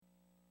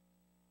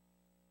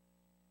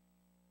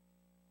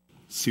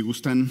Si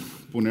gustan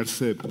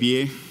ponerse de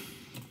pie.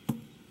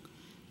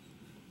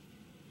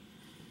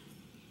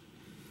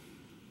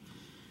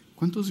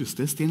 ¿Cuántos de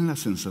ustedes tienen la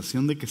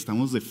sensación de que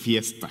estamos de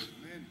fiesta?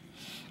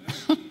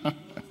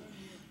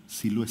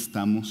 Sí lo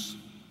estamos.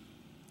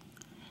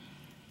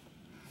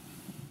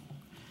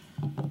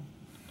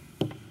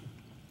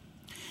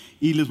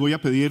 Y les voy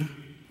a pedir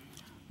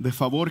de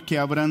favor que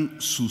abran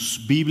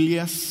sus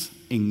Biblias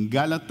en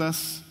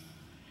Gálatas,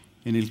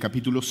 en el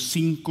capítulo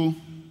 5.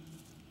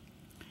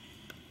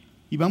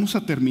 Y vamos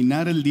a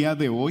terminar el día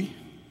de hoy,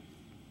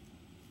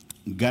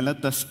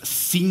 Gálatas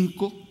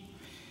 5,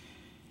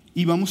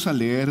 y vamos a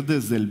leer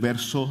desde el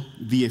verso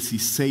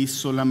 16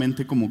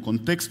 solamente como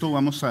contexto.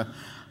 Vamos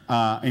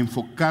a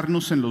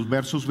enfocarnos en los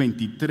versos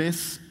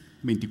 23,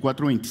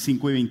 24,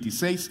 25 y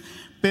 26,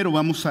 pero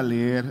vamos a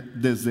leer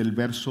desde el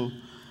verso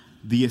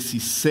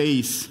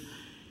 16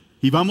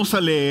 y vamos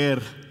a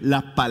leer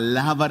la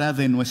palabra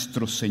de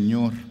nuestro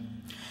Señor.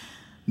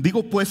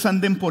 Digo pues,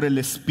 anden por el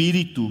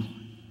Espíritu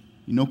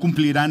y no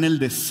cumplirán el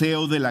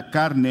deseo de la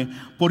carne,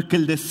 porque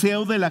el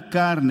deseo de la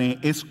carne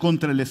es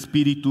contra el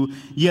Espíritu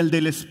y el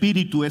del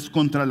Espíritu es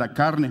contra la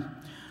carne.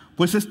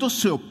 Pues estos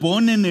se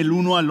oponen el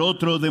uno al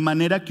otro, de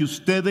manera que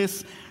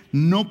ustedes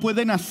no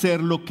pueden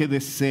hacer lo que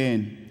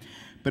deseen.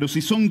 Pero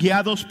si son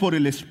guiados por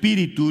el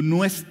Espíritu,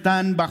 no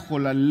están bajo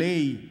la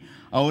ley.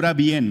 Ahora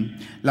bien,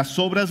 las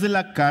obras de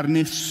la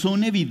carne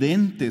son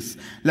evidentes,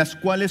 las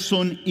cuales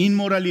son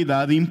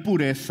inmoralidad,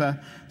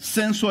 impureza,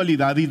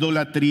 sensualidad,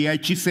 idolatría,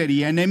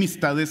 hechicería,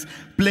 enemistades,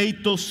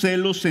 pleitos,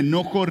 celos,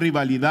 enojos,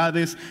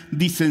 rivalidades,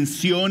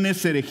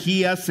 disensiones,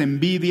 herejías,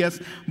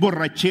 envidias,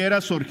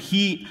 borracheras,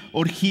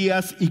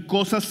 orgías y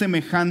cosas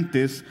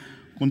semejantes,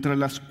 contra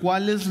las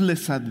cuales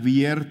les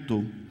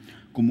advierto,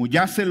 como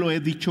ya se lo he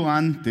dicho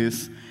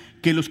antes,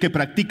 que los que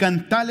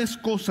practican tales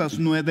cosas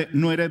no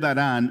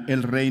heredarán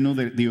el reino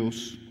de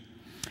Dios.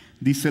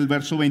 Dice el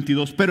verso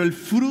 22, pero el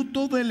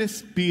fruto del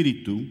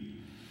Espíritu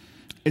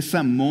es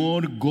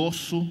amor,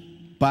 gozo,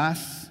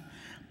 paz,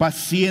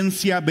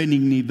 paciencia,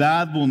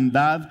 benignidad,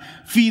 bondad,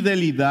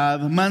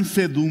 fidelidad,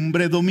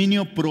 mansedumbre,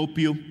 dominio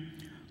propio.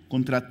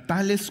 Contra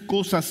tales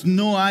cosas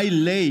no hay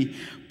ley,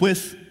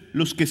 pues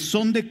los que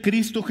son de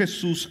Cristo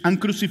Jesús han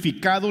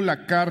crucificado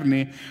la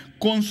carne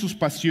con sus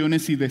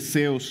pasiones y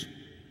deseos.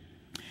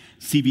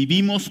 Si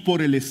vivimos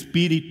por el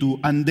Espíritu,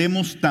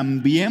 andemos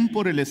también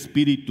por el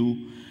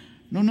Espíritu.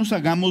 No nos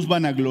hagamos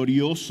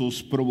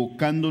vanagloriosos,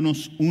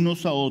 provocándonos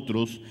unos a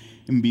otros,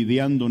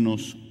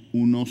 envidiándonos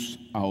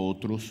unos a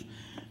otros.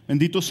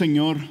 Bendito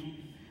Señor,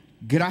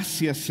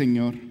 gracias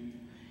Señor.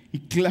 Y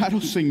claro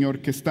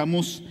Señor que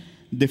estamos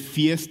de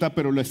fiesta,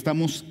 pero lo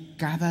estamos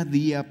cada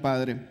día,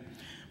 Padre.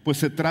 Pues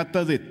se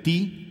trata de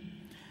ti,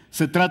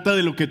 se trata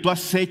de lo que tú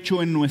has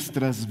hecho en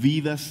nuestras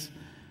vidas.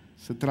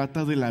 Se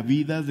trata de la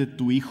vida de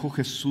tu Hijo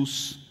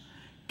Jesús,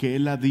 que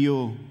Él la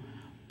dio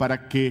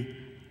para que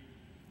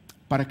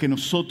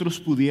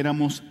nosotros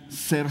pudiéramos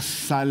ser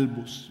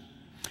salvos.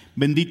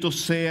 Bendito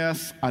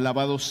seas,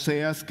 alabado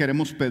seas.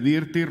 Queremos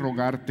pedirte y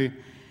rogarte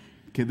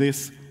que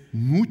des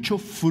mucho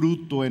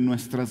fruto en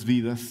nuestras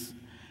vidas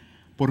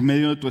por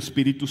medio de tu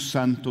Espíritu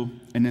Santo,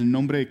 en el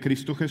nombre de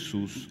Cristo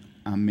Jesús.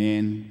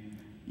 Amén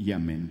y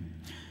amén.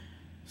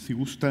 Si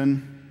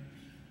gustan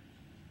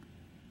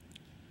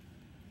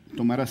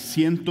tomar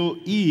asiento.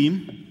 Y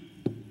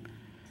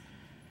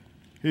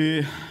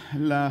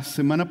la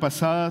semana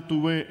pasada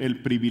tuve el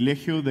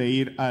privilegio de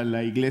ir a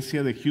la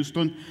iglesia de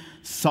Houston,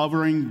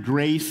 Sovereign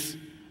Grace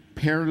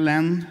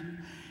Pearland.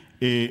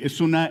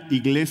 Es una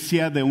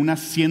iglesia de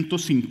unas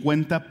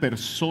 150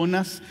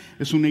 personas,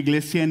 es una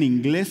iglesia en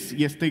inglés,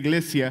 y esta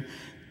iglesia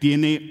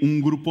tiene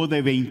un grupo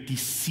de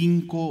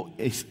 25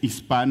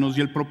 hispanos.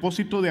 Y el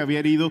propósito de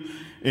haber ido,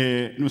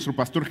 nuestro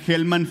pastor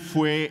Helman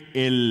fue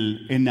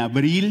en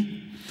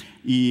abril,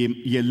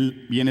 y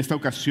en esta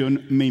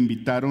ocasión me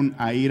invitaron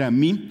a ir a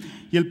mí.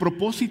 Y el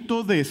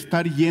propósito de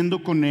estar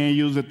yendo con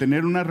ellos, de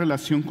tener una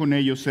relación con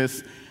ellos,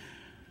 es,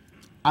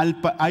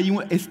 hay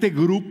este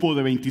grupo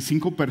de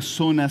 25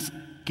 personas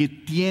que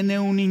tiene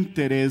un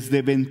interés de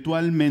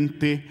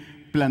eventualmente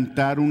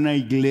plantar una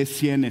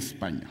iglesia en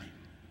español.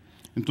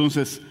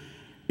 Entonces,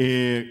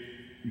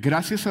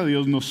 gracias a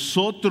Dios,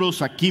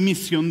 nosotros aquí,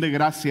 Misión de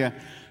Gracia,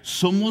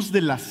 somos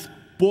de las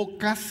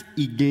pocas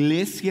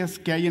iglesias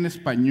que hay en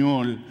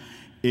español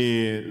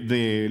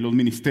de los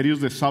ministerios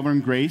de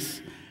Sovereign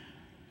Grace,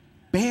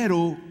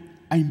 pero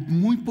hay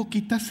muy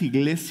poquitas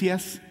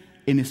iglesias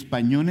en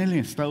español en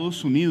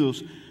Estados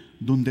Unidos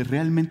donde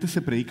realmente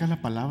se predica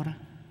la palabra.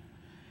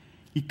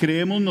 Y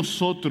creemos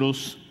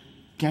nosotros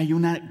que hay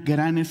una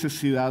gran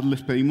necesidad.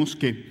 Les pedimos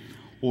que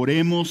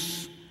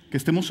oremos, que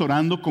estemos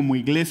orando como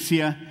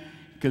iglesia,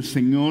 que el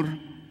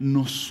Señor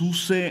nos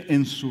use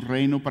en su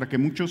reino para que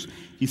muchos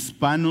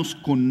hispanos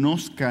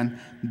conozcan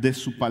de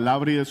su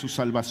palabra y de su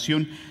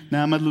salvación.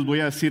 Nada más les voy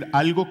a decir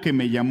algo que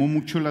me llamó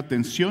mucho la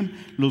atención.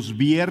 Los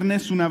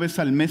viernes, una vez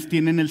al mes,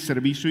 tienen el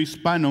servicio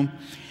hispano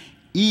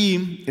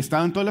y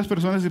estaban todas las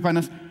personas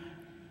hispanas,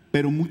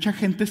 pero mucha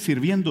gente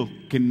sirviendo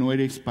que no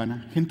era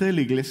hispana, gente de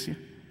la iglesia,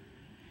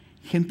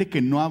 gente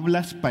que no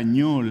habla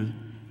español,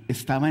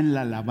 estaba en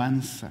la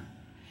alabanza.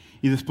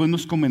 Y después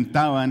nos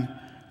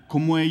comentaban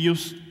cómo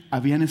ellos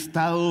habían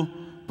estado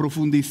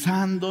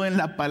profundizando en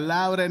la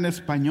palabra en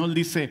español.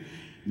 Dice,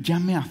 ya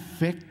me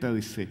afecta,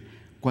 dice,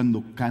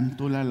 cuando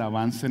canto la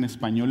alabanza en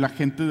español. La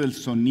gente del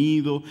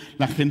sonido,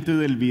 la gente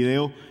del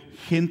video,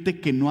 gente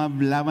que no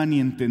hablaba ni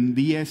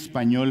entendía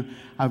español.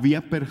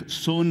 Había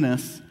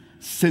personas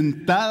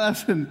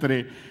sentadas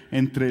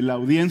entre la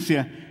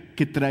audiencia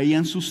que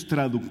traían sus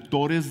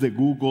traductores de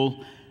Google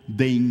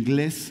de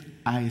inglés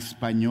a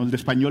español, de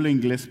español a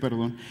inglés,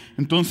 perdón.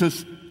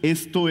 Entonces,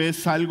 esto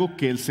es algo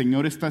que el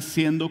Señor está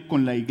haciendo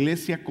con la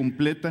iglesia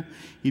completa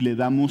y le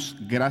damos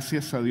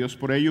gracias a Dios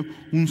por ello.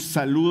 Un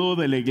saludo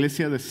de la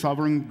iglesia de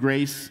Sovereign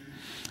Grace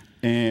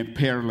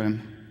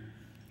Pearland.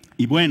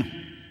 Y bueno,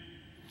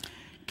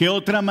 ¿qué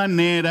otra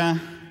manera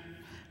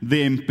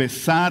de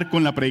empezar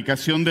con la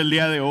predicación del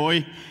día de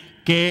hoy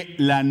que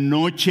la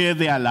noche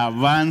de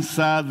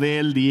alabanza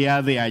del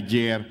día de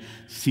ayer?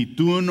 Si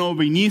tú no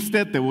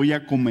viniste, te voy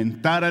a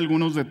comentar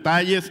algunos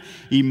detalles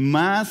y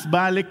más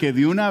vale que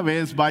de una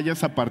vez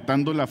vayas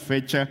apartando la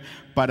fecha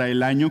para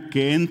el año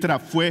que entra.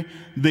 Fue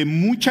de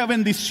mucha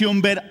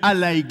bendición ver a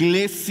la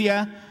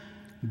iglesia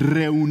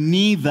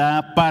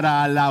reunida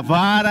para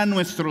alabar a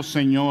nuestro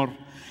Señor.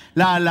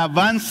 La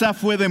alabanza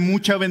fue de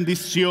mucha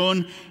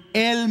bendición,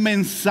 el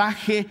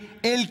mensaje,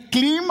 el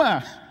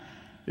clima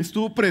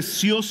estuvo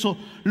precioso,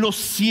 los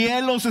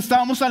cielos,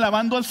 estábamos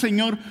alabando al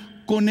Señor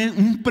con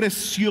un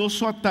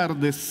precioso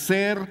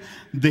atardecer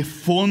de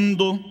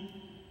fondo.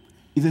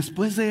 Y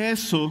después de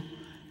eso,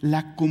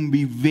 la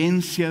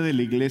convivencia de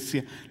la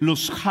iglesia,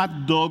 los hot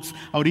dogs.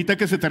 Ahorita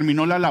que se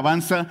terminó la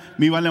alabanza,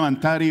 me iba a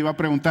levantar y iba a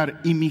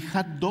preguntar, ¿y mi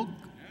hot dog?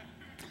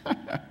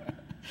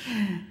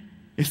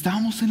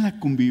 Estábamos en la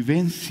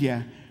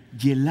convivencia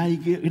y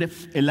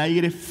el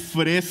aire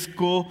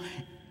fresco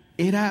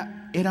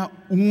era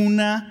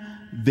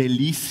una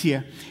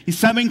delicia. ¿Y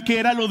saben qué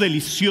era lo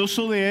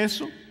delicioso de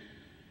eso?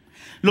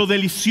 Lo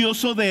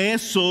delicioso de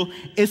eso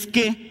es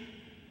que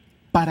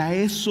para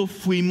eso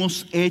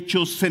fuimos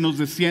hechos, se nos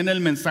decía en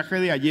el mensaje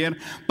de ayer,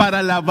 para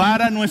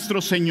alabar a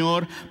nuestro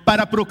Señor,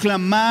 para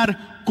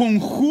proclamar con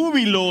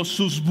júbilo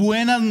sus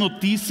buenas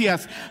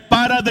noticias,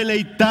 para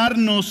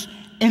deleitarnos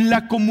en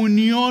la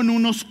comunión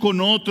unos con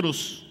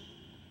otros.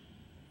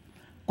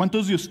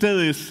 ¿Cuántos de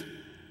ustedes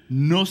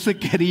no se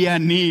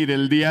querían ir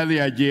el día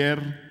de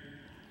ayer?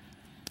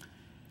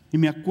 Y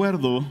me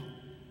acuerdo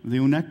de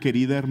una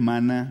querida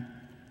hermana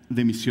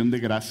de Misión de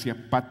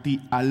Gracia, Patti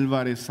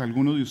Álvarez.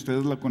 Algunos de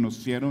ustedes la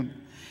conocieron.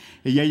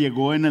 Ella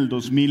llegó en el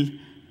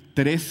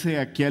 2013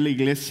 aquí a la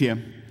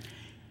iglesia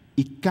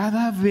y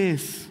cada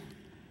vez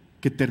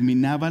que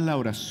terminaba la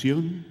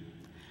oración,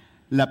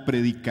 la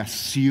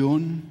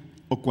predicación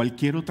o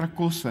cualquier otra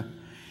cosa,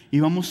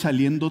 íbamos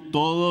saliendo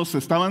todos,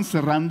 estaban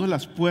cerrando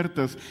las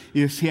puertas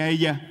y decía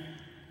ella,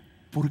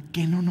 ¿por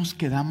qué no nos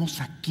quedamos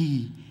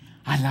aquí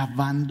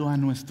alabando a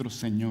nuestro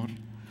Señor?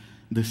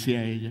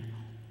 Decía ella.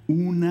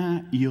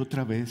 Una y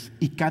otra vez,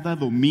 y cada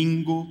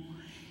domingo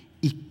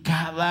y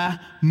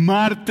cada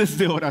martes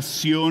de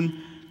oración,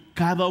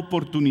 cada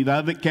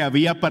oportunidad que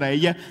había para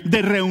ella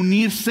de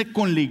reunirse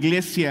con la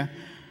iglesia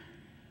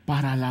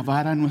para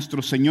alabar a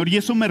nuestro Señor. Y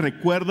eso me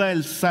recuerda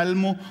el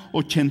Salmo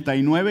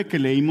 89 que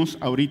leímos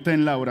ahorita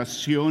en la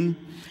oración.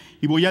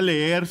 Y voy a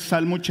leer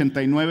Salmo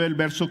 89, el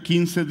verso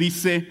 15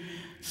 dice,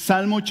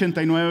 Salmo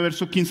 89,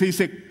 verso 15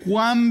 dice,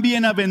 cuán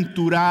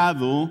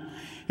bienaventurado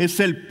es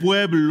el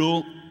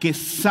pueblo que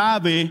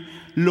sabe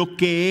lo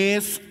que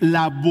es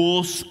la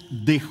voz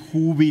de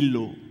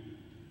júbilo.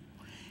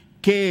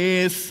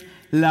 ¿Qué es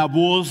la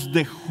voz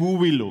de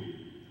júbilo?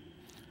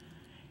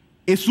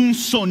 Es un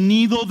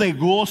sonido de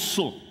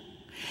gozo,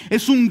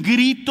 es un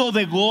grito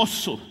de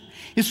gozo,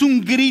 es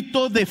un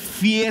grito de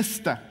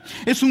fiesta,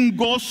 es un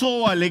gozo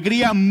o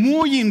alegría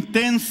muy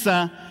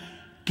intensa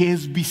que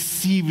es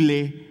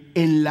visible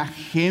en la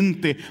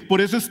gente.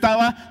 Por eso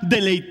estaba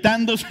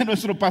deleitándose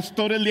nuestro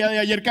pastor el día de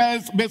ayer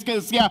cada vez que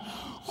decía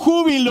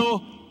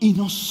júbilo y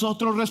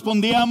nosotros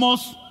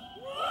respondíamos.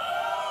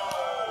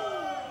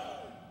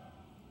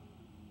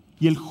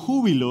 Y el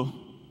júbilo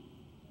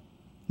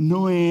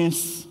no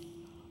es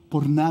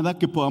por nada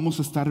que podamos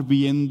estar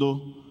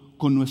viendo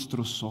con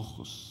nuestros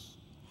ojos.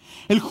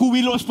 El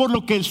júbilo es por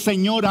lo que el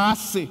Señor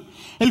hace.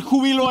 El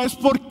júbilo es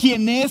por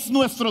quien es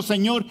nuestro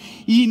Señor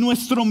y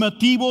nuestro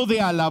motivo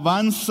de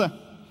alabanza.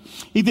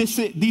 Y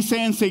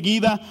dice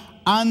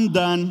enseguida,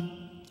 andan,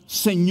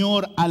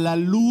 Señor, a la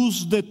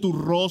luz de tu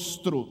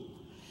rostro.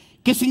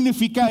 ¿Qué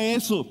significa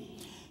eso?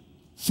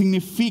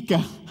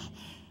 Significa,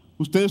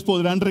 ustedes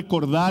podrán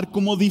recordar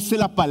cómo dice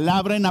la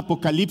palabra en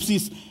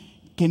Apocalipsis,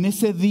 que en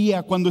ese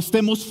día, cuando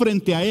estemos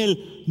frente a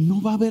Él,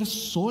 no va a haber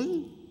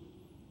sol.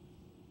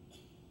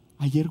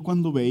 Ayer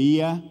cuando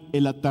veía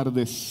el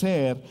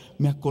atardecer,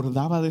 me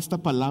acordaba de esta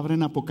palabra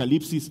en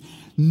Apocalipsis,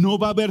 no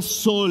va a haber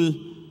sol,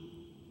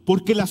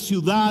 porque la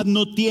ciudad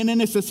no tiene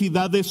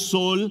necesidad de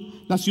sol,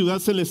 la ciudad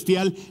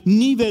celestial,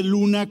 ni de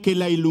luna que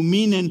la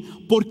iluminen,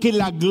 porque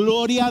la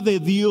gloria de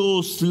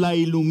Dios la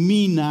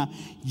ilumina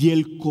y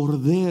el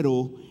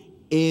Cordero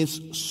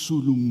es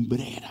su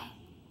lumbrera.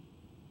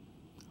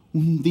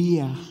 Un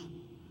día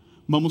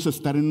vamos a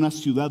estar en una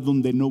ciudad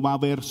donde no va a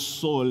haber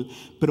sol,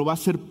 pero va a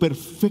ser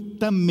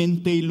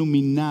perfectamente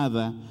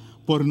iluminada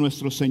por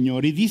nuestro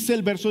Señor. Y dice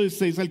el verso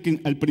 16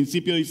 al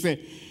principio,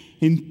 dice: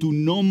 en tu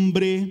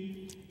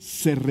nombre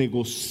se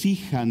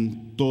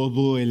regocijan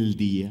todo el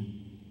día.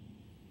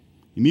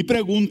 Y mi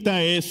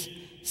pregunta es: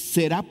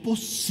 ¿será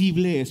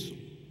posible eso?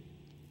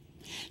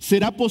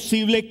 ¿Será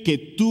posible que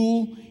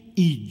tú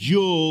y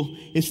yo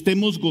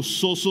estemos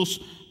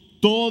gozosos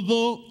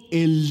todo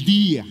el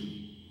día?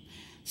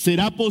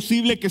 ¿Será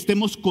posible que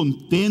estemos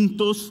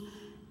contentos,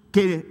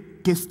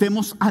 que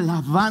estemos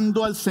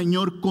alabando al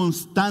Señor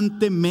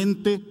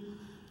constantemente?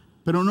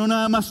 Pero no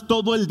nada más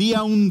todo el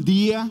día, un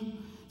día,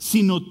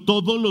 sino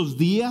todos los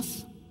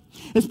días.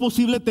 ¿Es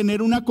posible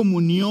tener una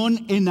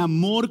comunión en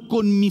amor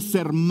con mis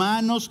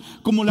hermanos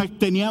como la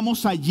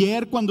teníamos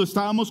ayer cuando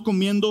estábamos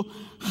comiendo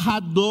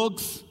hot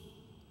dogs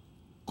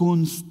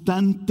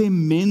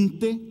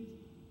constantemente?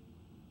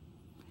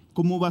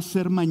 ¿Cómo va a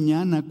ser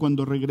mañana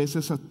cuando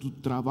regreses a tu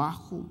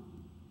trabajo?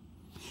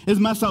 Es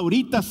más,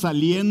 ahorita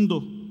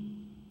saliendo,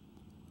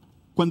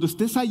 cuando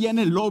estés allá en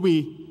el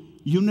lobby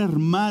y un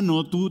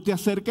hermano, tú te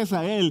acercas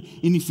a él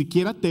y ni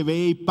siquiera te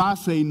ve y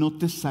pase y no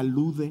te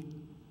salude.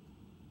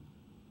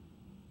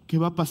 ¿Qué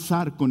va a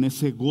pasar con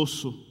ese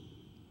gozo?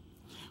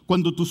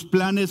 Cuando tus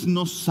planes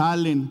no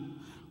salen,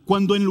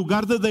 cuando en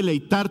lugar de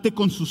deleitarte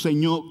con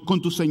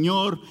tu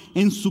Señor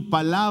en su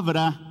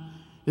palabra,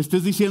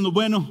 estés diciendo: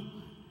 bueno,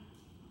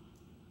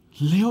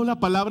 ¿leo la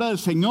palabra del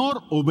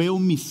Señor o veo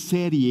mi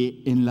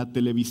serie en la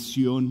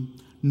televisión?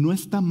 No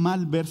está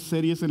mal ver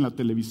series en la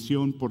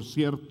televisión, por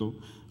cierto,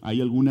 hay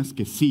algunas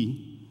que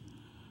sí.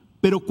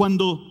 Pero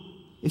cuando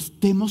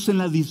estemos en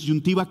la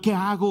disyuntiva, ¿qué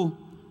hago?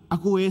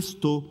 ¿Hago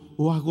esto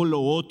o hago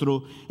lo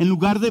otro? En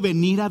lugar de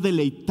venir a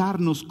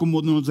deleitarnos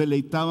como nos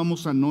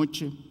deleitábamos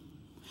anoche.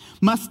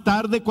 Más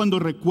tarde, cuando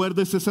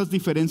recuerdes esas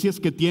diferencias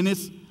que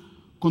tienes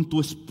con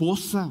tu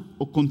esposa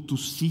o con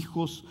tus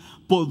hijos,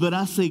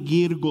 podrás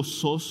seguir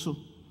gozoso.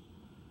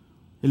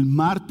 El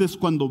martes,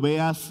 cuando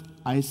veas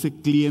a ese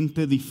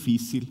cliente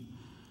difícil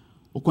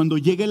o cuando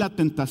llegue la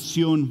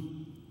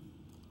tentación,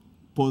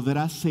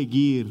 podrás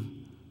seguir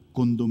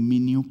con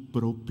dominio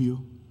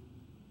propio.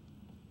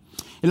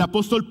 El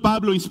apóstol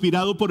Pablo,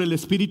 inspirado por el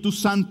Espíritu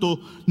Santo,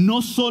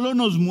 no solo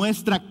nos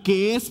muestra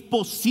que es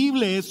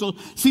posible eso,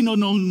 sino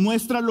nos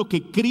muestra lo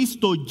que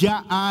Cristo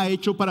ya ha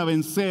hecho para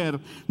vencer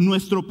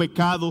nuestro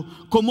pecado,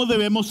 cómo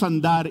debemos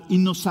andar, y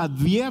nos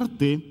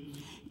advierte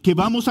que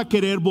vamos a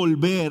querer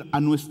volver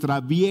a nuestra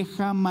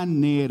vieja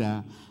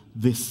manera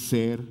de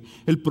ser.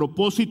 El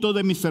propósito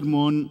de mi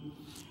sermón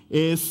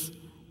es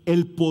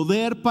el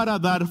poder para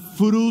dar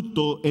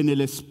fruto en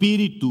el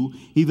Espíritu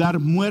y dar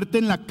muerte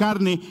en la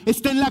carne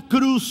está en la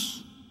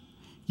cruz,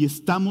 y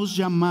estamos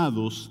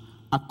llamados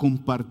a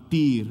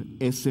compartir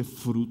ese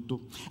fruto.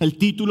 El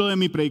título de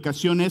mi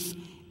predicación es: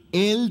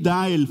 Él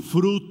da el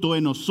fruto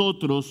en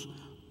nosotros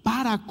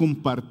para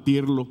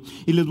compartirlo.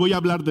 Y les voy a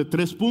hablar de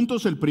 3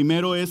 puntos. El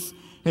primero es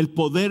el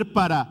poder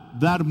para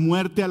dar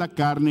muerte a la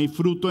carne y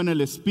fruto en el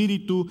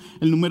Espíritu.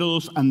 El número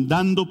 2,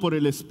 andando por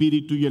el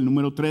Espíritu. Y el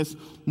número 3,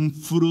 un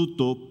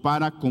fruto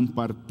para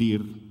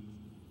compartir.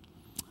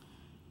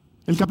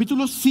 El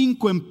capítulo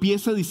 5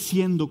 empieza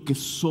diciendo que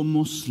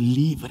somos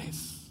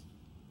libres.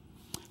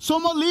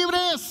 ¡Somos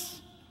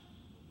libres!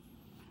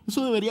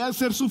 Eso debería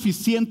ser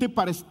suficiente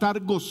para estar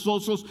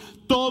gozosos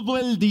todo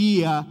el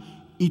día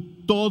y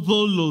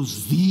todos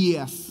los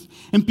días.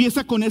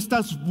 Empieza con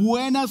estas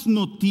buenas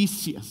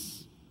noticias.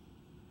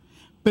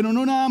 Pero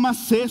no nada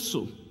más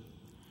eso,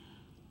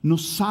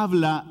 nos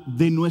habla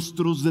de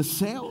nuestros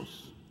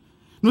deseos.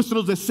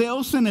 Nuestros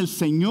deseos en el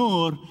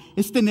Señor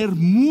es tener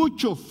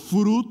mucho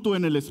fruto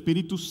en el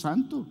Espíritu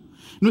Santo.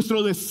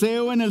 Nuestro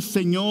deseo en el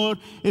Señor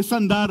es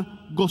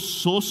andar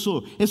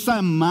gozoso, es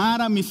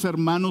amar a mis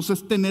hermanos,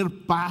 es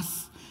tener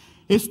paz,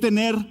 es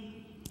tener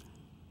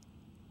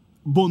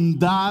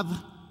bondad,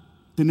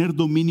 tener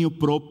dominio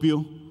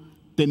propio,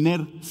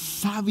 tener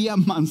sabia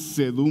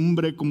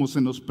mansedumbre, como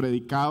se nos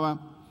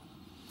predicaba.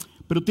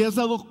 Pero ¿te has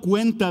dado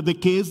cuenta de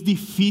que es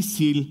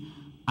difícil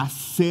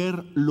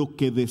hacer lo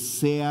que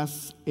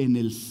deseas en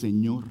el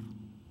Señor?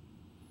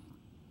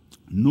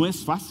 No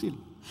es fácil.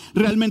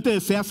 ¿Realmente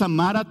deseas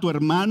amar a tu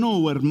hermano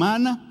o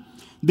hermana,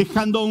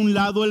 dejando a un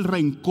lado el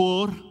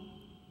rencor?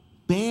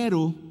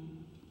 Pero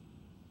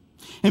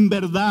en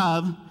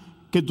verdad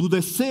que tu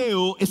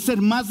deseo es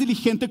ser más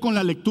diligente con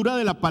la lectura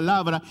de la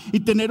palabra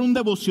y tener un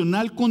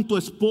devocional con tu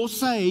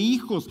esposa e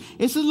hijos.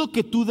 Eso es lo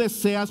que tú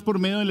deseas por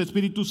medio del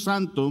Espíritu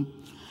Santo.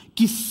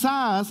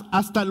 Quizás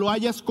hasta lo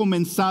hayas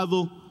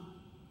comenzado,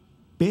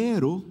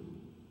 pero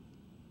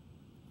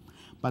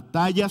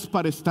batallas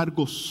para estar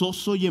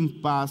gozoso y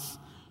en paz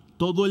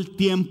todo el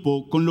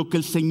tiempo con lo que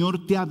el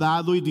Señor te ha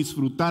dado y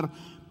disfrutar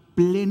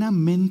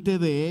plenamente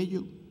de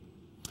ello.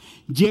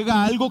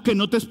 Llega algo que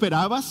no te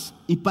esperabas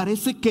y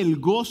parece que el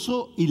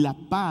gozo y la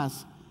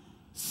paz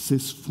se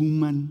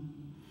esfuman.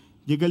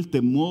 Llega el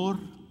temor,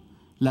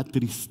 la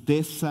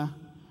tristeza,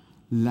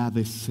 la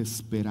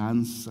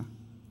desesperanza.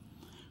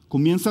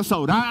 comienzas a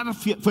orar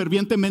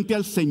fervientemente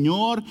al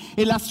Señor,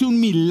 Él hace un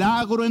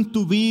milagro en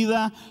tu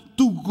vida,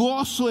 tu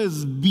gozo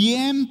es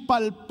bien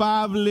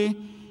palpable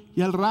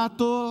y al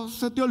rato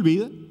se te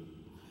olvida.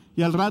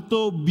 Y al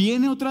rato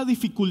viene otra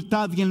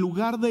dificultad y en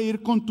lugar de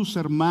ir con tus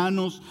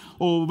hermanos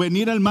o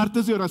venir al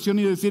martes de oración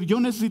y decir yo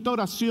necesito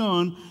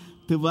oración,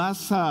 te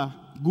vas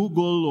a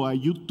Google o a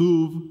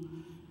YouTube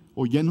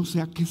o ya no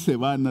sé a qué se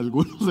van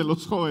algunos de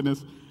los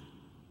jóvenes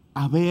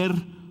a ver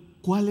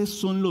cuáles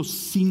son los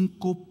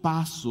 5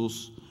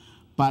 pasos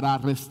para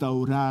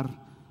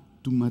restaurar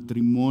tu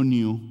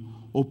matrimonio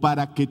o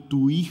para que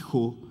tu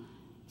hijo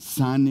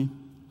sane.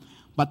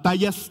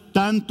 Batallas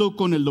tanto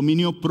con el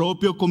dominio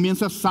propio,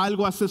 comienzas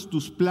algo, haces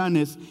tus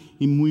planes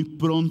y muy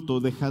pronto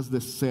dejas de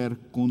ser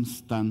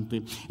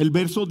constante. El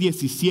verso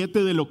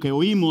 17 de lo que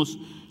oímos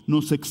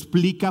nos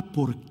explica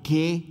por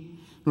qué.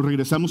 Nos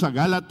regresamos a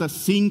Gálatas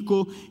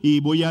 5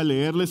 y voy a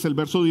leerles el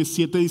verso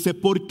 17. Dice,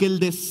 porque el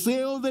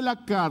deseo de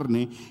la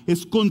carne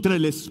es contra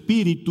el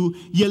espíritu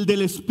y el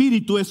del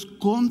espíritu es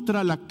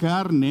contra la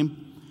carne,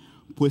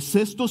 pues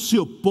estos se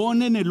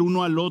oponen el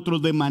uno al otro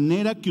de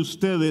manera que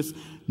ustedes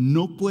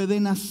no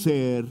pueden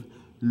hacer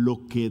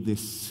lo que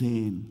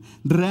deseen.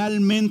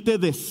 Realmente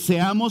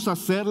deseamos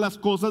hacer las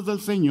cosas del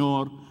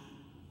Señor,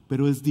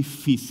 pero es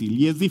difícil.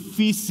 Y es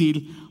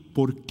difícil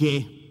 ¿por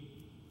qué?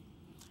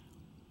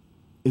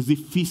 Es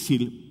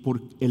difícil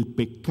por el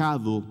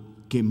pecado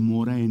que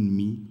mora en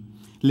mí.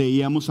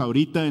 Leíamos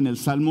ahorita en el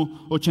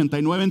Salmo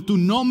 89, en tu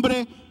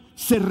nombre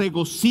se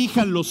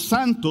regocijan los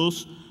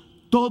santos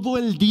todo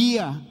el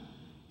día.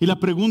 Y la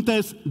pregunta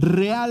es,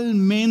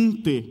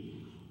 ¿realmente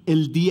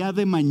el día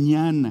de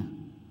mañana?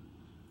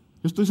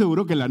 Yo estoy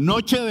seguro que la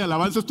noche de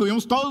alabanza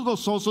estuvimos todos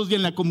gozosos y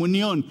en la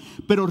comunión,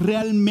 pero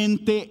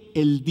realmente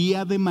el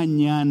día de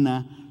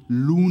mañana,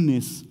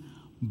 lunes,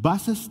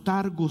 ¿vas a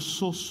estar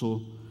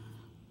gozoso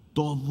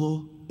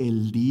todo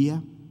el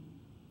día?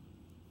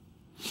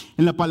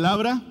 En la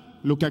palabra,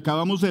 lo que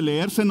acabamos de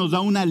leer, se nos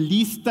da una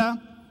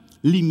lista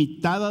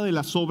limitada de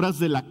las obras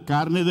de la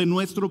carne, de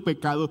nuestro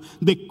pecado,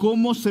 de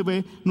cómo se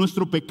ve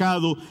nuestro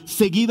pecado,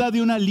 seguida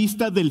de una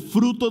lista del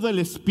fruto del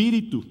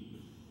Espíritu: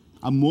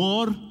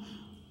 amor,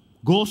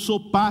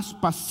 gozo, paz,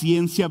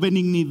 paciencia,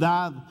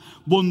 benignidad,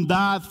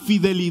 bondad,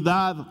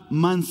 fidelidad,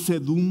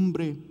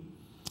 mansedumbre,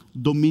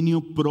 dominio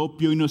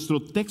propio. Y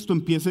nuestro texto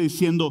empieza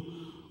diciendo,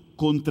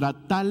 contra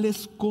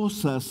tales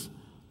cosas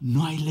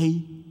no hay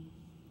ley.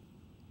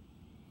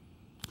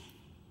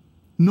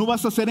 No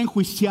vas a ser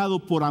enjuiciado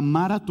por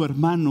amar a tu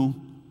hermano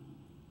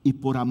y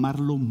por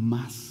amarlo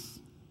más.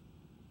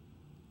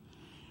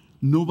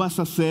 No vas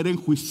a ser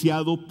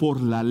enjuiciado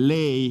por la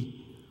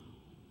ley,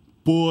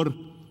 por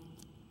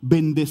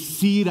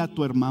bendecir a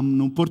tu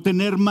hermano, por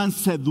tener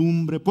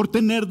mansedumbre, por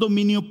tener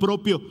dominio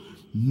propio.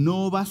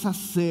 No vas a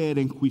ser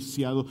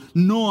enjuiciado.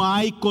 No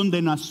hay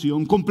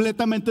condenación,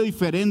 completamente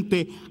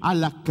diferente a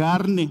la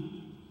carne.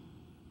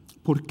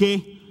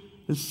 Porque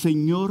el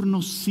Señor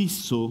nos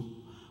hizo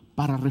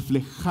para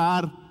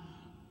reflejar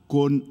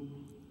con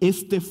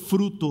este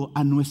fruto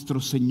a nuestro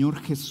Señor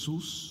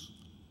Jesús.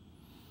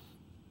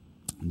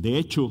 De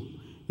hecho,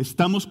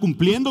 estamos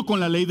cumpliendo con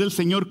la ley del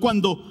Señor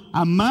cuando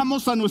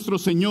amamos a nuestro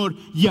Señor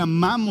y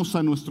amamos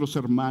a nuestros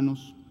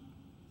hermanos.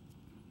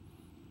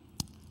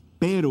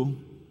 Pero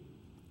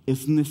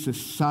es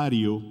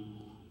necesario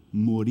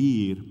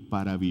morir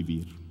para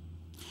vivir.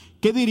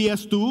 ¿Qué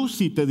dirías tú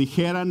si te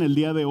dijeran el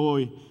día de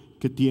hoy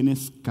que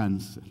tienes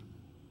cáncer?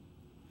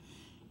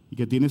 Y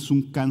que tienes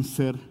un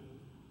cáncer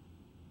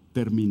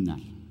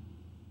terminal.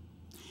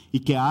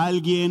 Y que a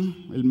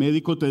alguien, el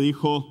médico te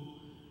dijo,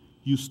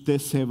 y usted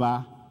se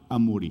va a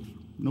morir.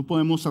 No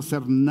podemos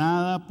hacer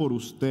nada por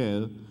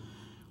usted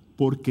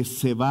porque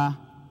se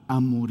va a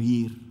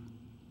morir.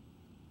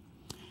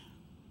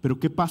 Pero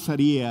 ¿qué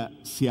pasaría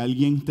si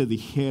alguien te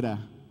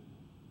dijera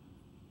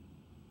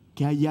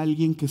que hay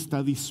alguien que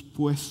está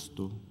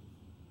dispuesto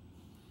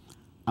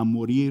a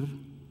morir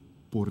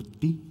por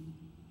ti,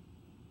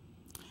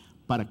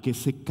 para que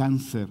ese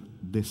cáncer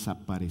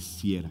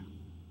desapareciera?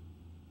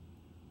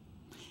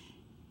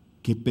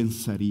 ¿Qué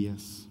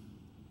pensarías?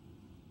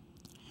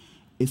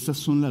 Esas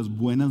son las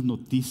buenas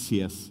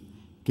noticias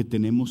que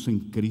tenemos en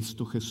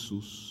Cristo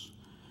Jesús.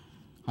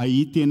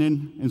 Ahí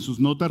tienen en sus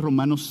notas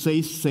Romanos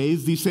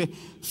 6:6, dice,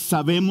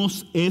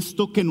 sabemos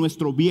esto, que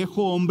nuestro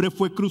viejo hombre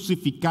fue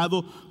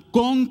crucificado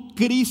con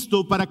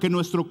Cristo para que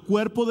nuestro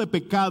cuerpo de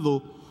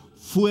pecado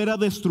fuera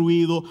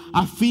destruido,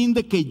 a fin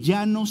de que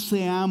ya no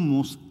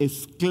seamos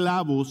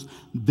esclavos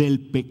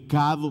del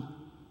pecado.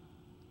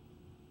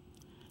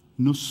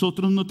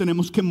 Nosotros no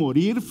tenemos que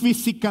morir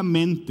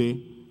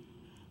físicamente,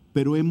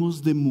 pero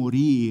hemos de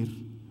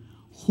morir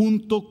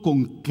junto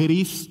con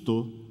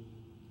Cristo.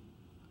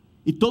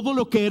 Y todo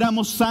lo que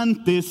éramos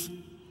antes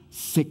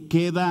se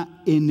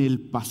queda en el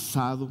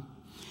pasado.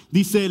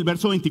 Dice el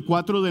verso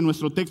 24 de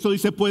nuestro texto,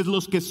 dice, pues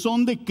los que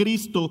son de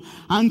Cristo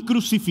han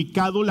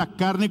crucificado la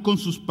carne con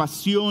sus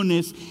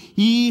pasiones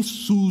y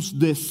sus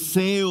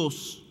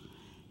deseos.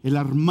 El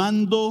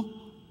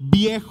Armando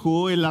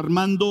viejo, el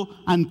Armando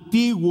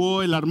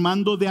antiguo, el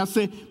Armando de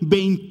hace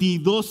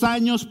 22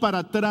 años para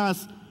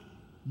atrás,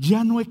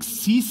 ya no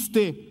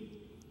existe.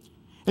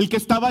 El que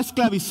estaba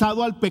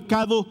esclavizado al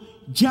pecado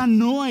ya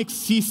no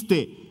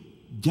existe,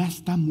 ya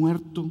está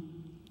muerto.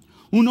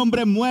 Un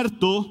hombre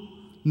muerto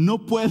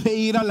no puede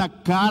ir a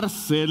la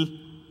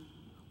cárcel.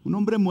 Un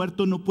hombre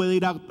muerto no puede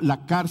ir a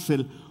la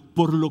cárcel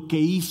por lo que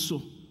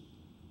hizo.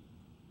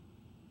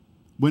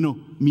 Bueno,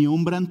 mi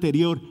hombre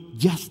anterior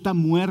ya está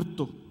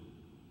muerto,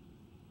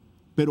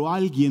 pero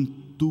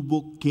alguien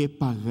tuvo que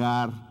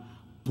pagar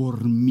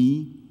por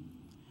mí.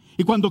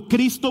 Y cuando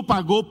Cristo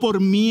pagó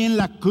por mí en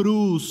la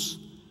cruz,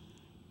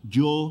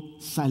 yo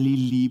salí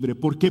libre.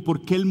 ¿Por qué?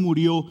 Porque Él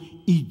murió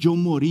y yo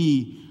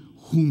morí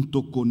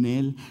junto con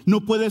Él.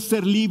 No puedes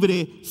ser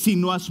libre si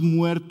no has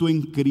muerto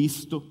en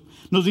Cristo.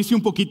 Nos dice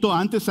un poquito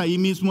antes, ahí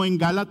mismo en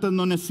Gálatas,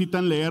 no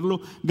necesitan leerlo,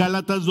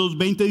 Gálatas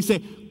 2:20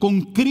 dice,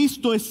 con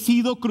Cristo he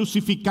sido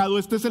crucificado.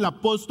 Este es el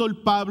apóstol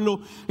Pablo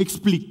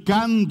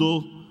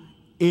explicando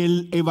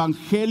el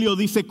evangelio.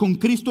 Dice, con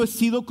Cristo he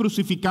sido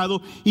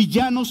crucificado y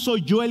ya no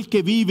soy yo el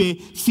que vive,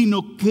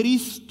 sino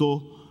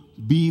Cristo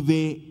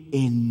vive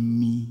en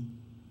mí.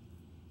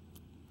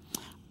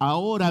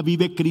 Ahora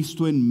vive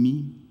Cristo en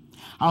mí.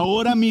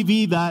 Ahora mi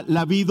vida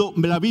la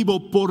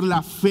vivo por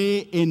la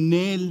fe en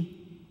Él.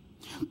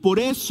 Por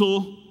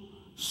eso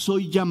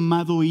soy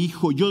llamado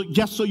hijo. Yo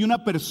ya soy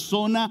una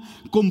persona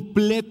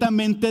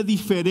completamente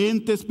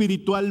diferente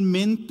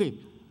espiritualmente.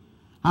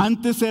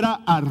 Antes era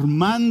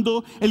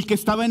Armando, el que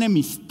estaba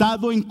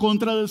enemistado en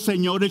contra del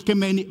Señor, el que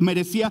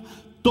merecía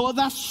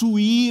toda su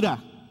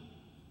ira.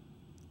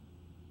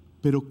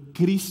 Pero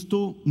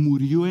Cristo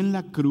murió en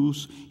la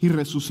cruz y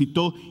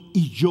resucitó,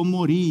 y yo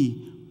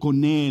morí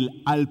con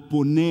Él al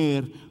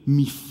poner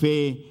mi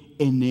fe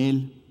en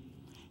Él.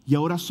 Y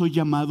ahora soy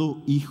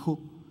llamado hijo.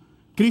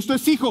 Cristo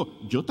es hijo,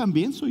 yo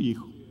también soy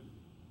hijo.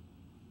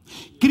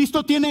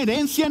 Cristo tiene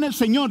herencia en el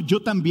Señor,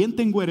 yo también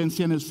tengo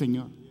herencia en el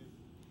Señor.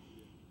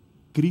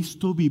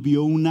 Cristo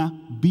vivió una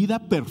vida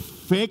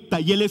perfecta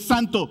y Él es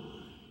santo,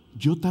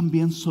 yo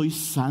también soy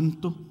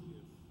santo.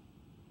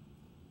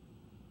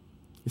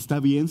 Está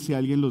bien si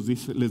alguien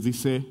les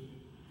dice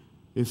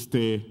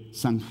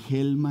San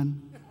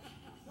Gelman,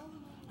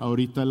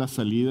 ahorita a la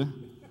salida,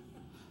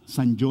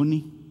 San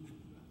Johnny,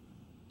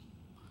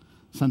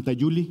 Santa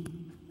Yuli.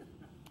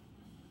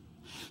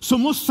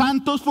 Somos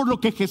santos por lo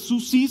que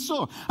Jesús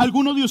hizo.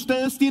 ¿Alguno de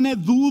ustedes tiene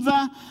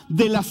duda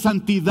de la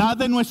santidad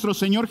de nuestro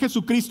Señor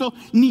Jesucristo?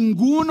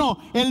 Ninguno.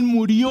 Él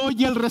murió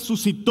y Él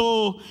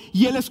resucitó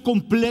y Él es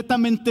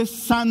completamente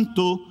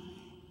santo.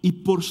 Y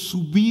por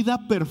su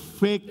vida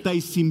perfecta y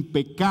sin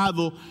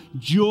pecado,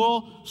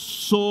 yo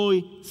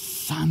soy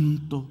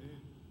santo.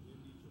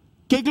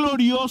 Qué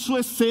glorioso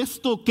es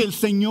esto que el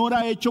Señor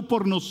ha hecho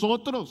por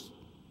nosotros.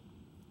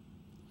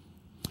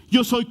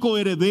 Yo soy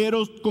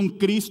coheredero con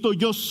Cristo,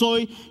 yo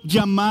soy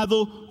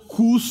llamado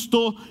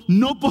justo,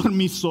 no por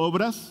mis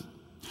obras,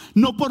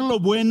 no por lo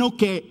bueno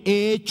que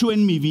he hecho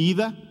en mi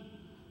vida,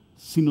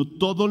 sino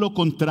todo lo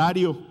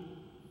contrario,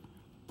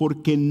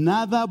 porque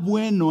nada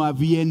bueno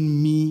había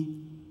en mí.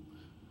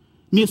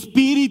 Mi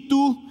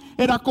espíritu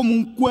era como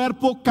un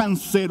cuerpo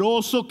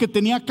canceroso que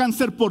tenía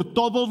cáncer por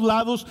todos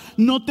lados,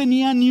 no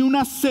tenía ni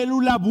una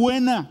célula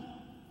buena.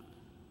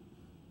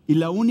 Y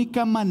la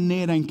única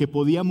manera en que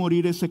podía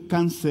morir ese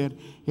cáncer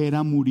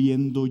era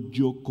muriendo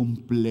yo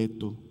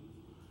completo.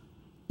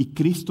 Y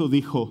Cristo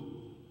dijo,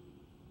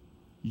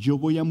 yo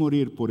voy a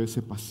morir por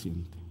ese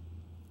paciente.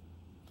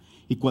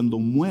 Y cuando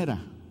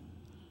muera,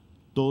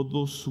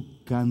 todo su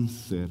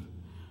cáncer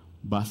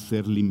va a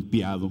ser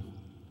limpiado.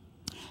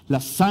 La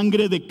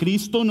sangre de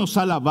Cristo nos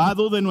ha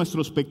lavado de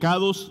nuestros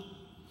pecados,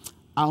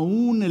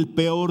 aún el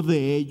peor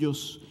de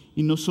ellos.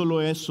 Y no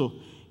solo eso,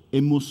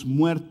 hemos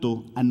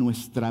muerto a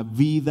nuestra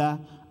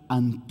vida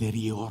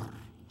anterior.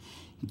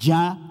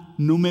 Ya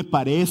no me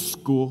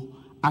parezco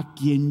a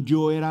quien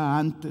yo era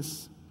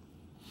antes.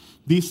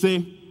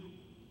 Dice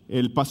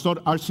el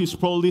pastor R.C.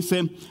 Sproul,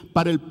 dice,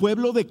 para el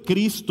pueblo de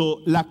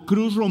Cristo la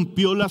cruz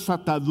rompió las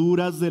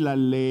ataduras de la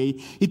ley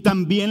y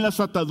también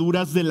las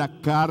ataduras de la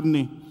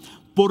carne.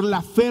 Por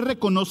la fe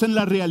reconocen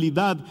la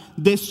realidad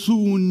de su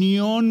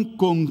unión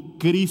con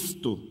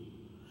Cristo.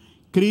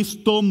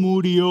 Cristo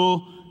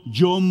murió,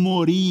 yo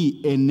morí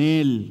en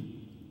Él.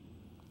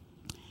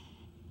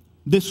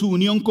 De su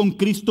unión con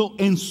Cristo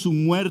en su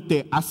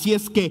muerte. Así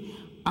es que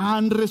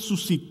han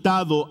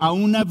resucitado a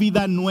una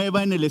vida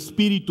nueva en el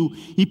Espíritu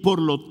y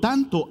por lo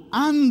tanto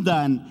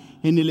andan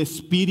en el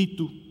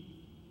Espíritu.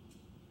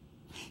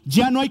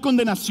 Ya no hay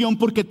condenación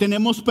porque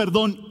tenemos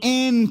perdón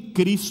en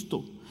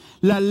Cristo.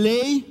 La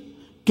ley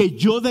que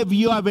yo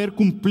debió haber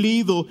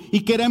cumplido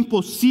y que era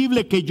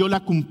imposible que yo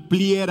la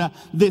cumpliera,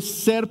 de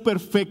ser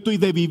perfecto y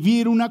de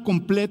vivir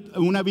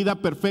una vida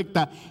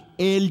perfecta,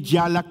 Él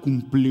ya la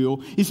cumplió.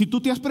 Y si tú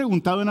te has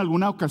preguntado en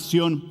alguna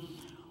ocasión,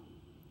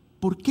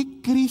 ¿por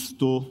qué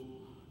Cristo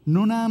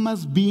no nada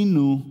más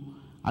vino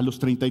a los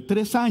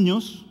 33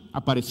 años,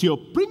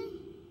 apareció, ¡prim!,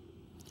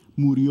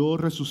 murió,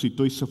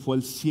 resucitó y se fue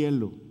al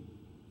cielo?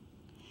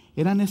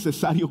 Era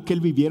necesario que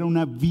él viviera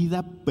una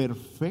vida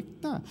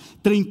perfecta.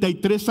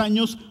 33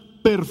 años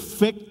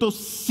perfectos,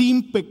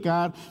 sin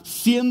pecar,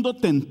 siendo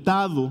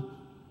tentado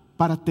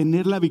para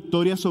tener la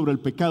victoria sobre el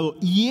pecado.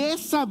 Y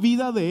esa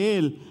vida de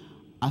él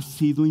ha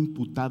sido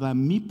imputada a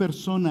mi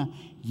persona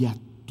y a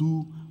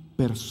tu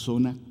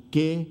persona.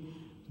 Qué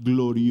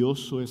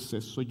glorioso es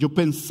eso. Yo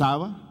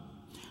pensaba,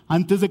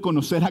 antes de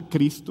conocer a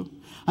Cristo,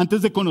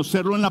 antes de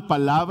conocerlo en la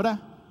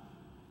palabra,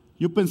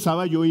 yo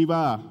pensaba, yo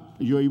iba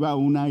a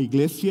una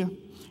iglesia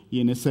y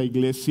en esa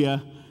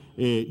iglesia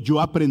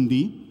yo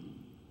aprendí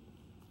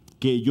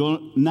que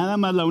nada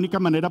más la única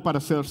manera para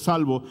ser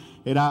salvo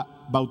era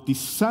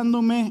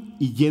bautizándome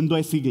y yendo a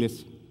esa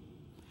iglesia.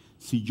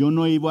 Si yo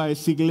no iba a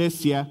esa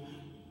iglesia,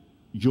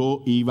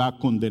 yo iba a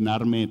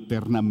condenarme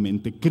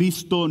eternamente.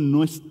 Cristo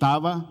no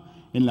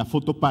estaba en la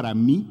foto para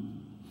mí.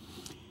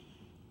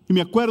 Y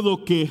me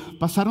acuerdo que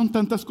pasaron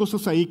tantas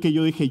cosas ahí que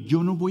yo dije,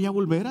 yo no voy a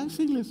volver a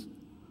esa iglesia.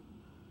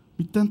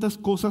 Vi tantas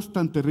cosas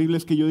tan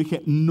terribles que yo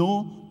dije,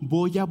 no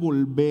voy a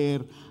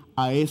volver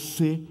a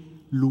ese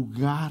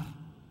lugar.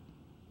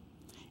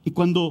 Y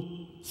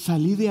cuando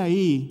salí de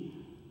ahí,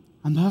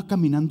 andaba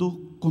caminando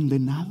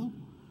condenado.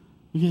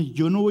 Dije,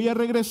 yo no voy a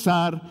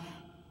regresar,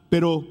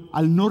 pero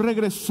al no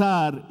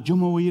regresar, yo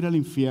me voy a ir al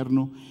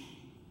infierno.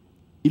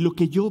 Y lo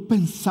que yo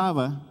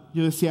pensaba,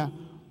 yo decía,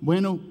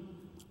 bueno,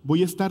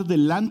 voy a estar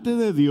delante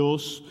de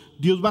Dios.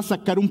 Dios va a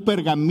sacar un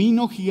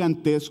pergamino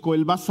gigantesco.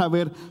 Él va a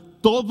saber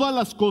todas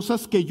las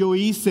cosas que yo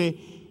hice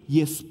y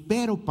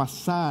espero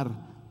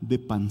pasar de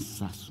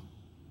panzazo.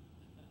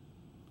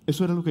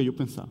 Eso era lo que yo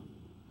pensaba.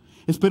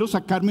 Espero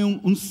sacarme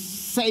un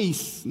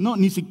 6. No,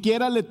 ni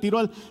siquiera le tiro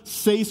al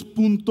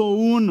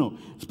 6.1.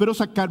 Espero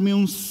sacarme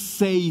un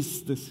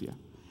 6, decía.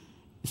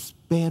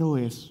 Espero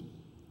eso.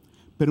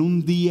 Pero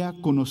un día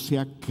conocí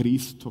a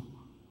Cristo,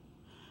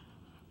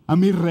 a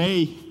mi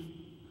Rey,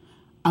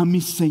 a mi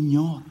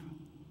Señor.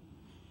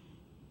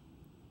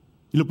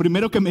 Y lo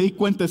primero que me di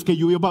cuenta es que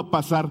yo iba a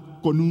pasar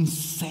con un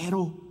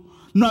 0.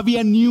 No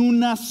había ni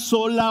una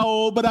sola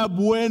obra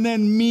buena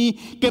en mí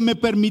que me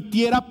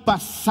permitiera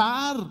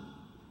pasar.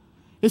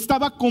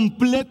 Estaba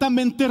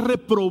completamente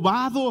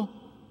reprobado.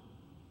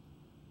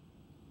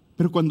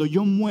 Pero cuando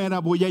yo muera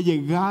voy a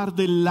llegar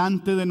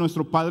delante de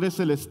nuestro Padre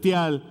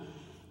Celestial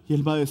y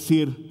Él va a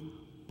decir,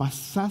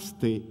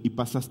 pasaste y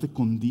pasaste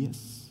con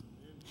 10.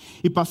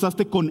 Y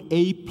pasaste con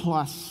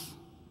A+.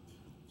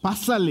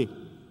 Pásale.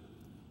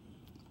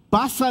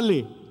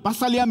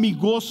 Pásale a mi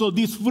gozo,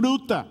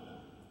 disfruta.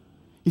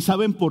 ¿Y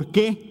saben por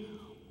qué?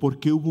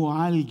 Porque hubo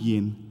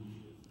alguien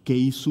que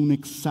hizo un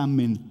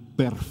examen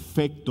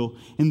perfecto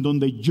en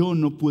donde yo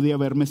no pude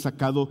haberme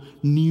sacado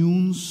ni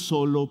un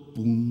solo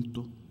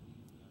punto.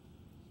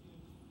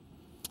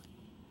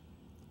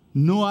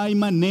 No hay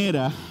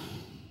manera.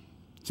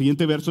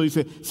 Siguiente verso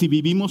dice, si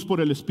vivimos por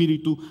el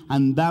Espíritu,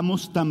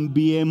 andamos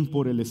también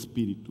por el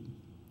Espíritu.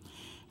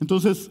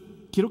 Entonces,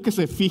 quiero que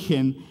se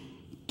fijen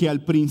que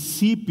al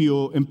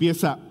principio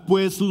empieza,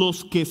 pues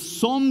los que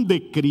son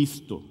de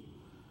Cristo.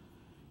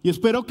 Y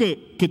espero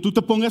que tú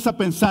te pongas a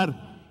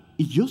pensar,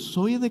 ¿y yo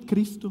soy de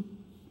Cristo?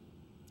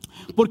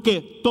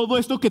 Porque todo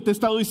esto que te he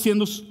estado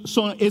diciendo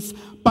es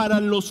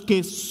para los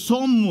que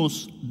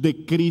somos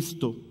de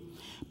Cristo.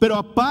 Pero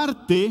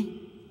aparte,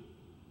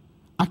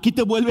 aquí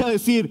te vuelve a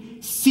decir,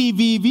 si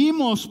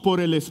vivimos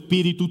por el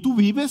Espíritu, ¿tú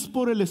vives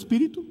por el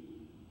Espíritu?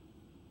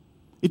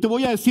 Y te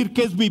voy a decir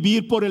qué es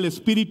vivir por el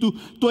Espíritu.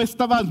 Tú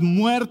estabas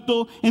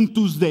muerto en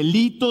tus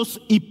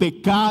delitos y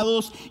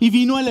pecados y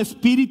vino el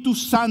Espíritu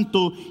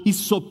Santo y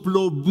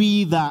sopló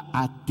vida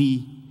a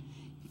ti.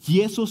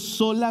 Y eso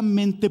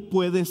solamente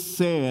puede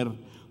ser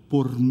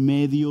por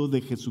medio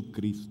de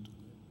Jesucristo.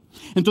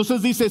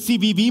 Entonces dice, si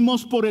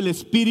vivimos por el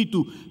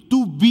Espíritu,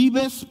 tú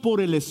vives por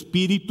el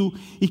Espíritu.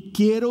 Y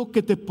quiero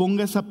que te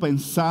pongas a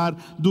pensar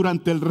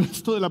durante el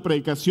resto de la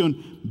predicación,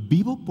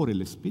 ¿vivo por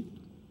el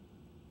Espíritu?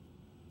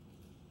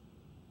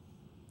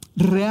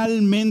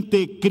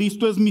 Realmente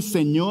Cristo es mi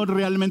Señor,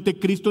 realmente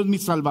Cristo es mi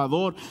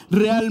Salvador,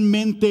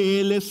 realmente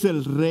Él es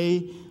el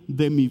Rey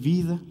de mi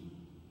vida.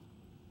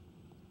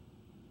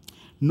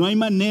 No hay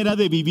manera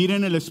de vivir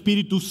en el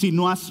Espíritu si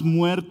no has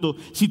muerto,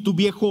 si tu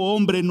viejo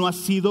hombre no ha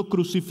sido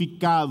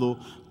crucificado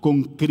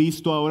con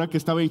Cristo. Ahora que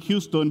estaba en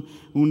Houston,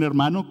 un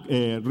hermano,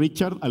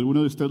 Richard,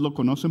 algunos de ustedes lo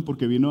conocen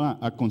porque vino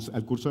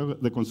al curso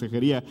de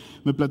consejería,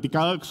 me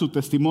platicaba su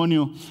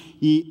testimonio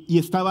y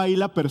estaba ahí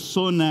la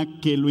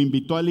persona que lo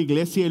invitó a la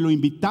iglesia y lo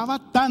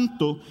invitaba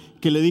tanto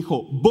que le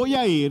dijo, voy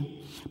a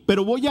ir,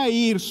 pero voy a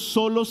ir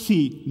solo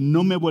si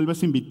no me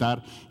vuelves a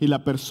invitar. Y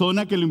la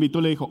persona que lo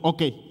invitó le dijo,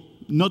 ok,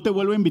 no te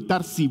vuelvo a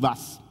invitar si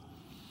vas.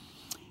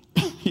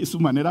 Y su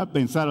manera de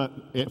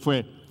pensar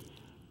fue,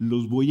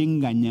 los voy a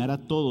engañar a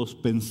todos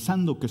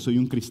pensando que soy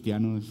un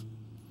cristiano.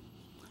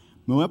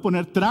 Me voy a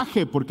poner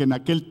traje porque en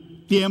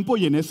aquel tiempo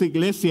y en esa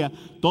iglesia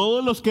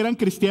todos los que eran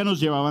cristianos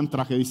llevaban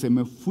traje. Dice,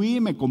 me fui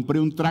y me compré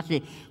un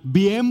traje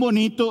bien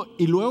bonito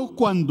y luego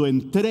cuando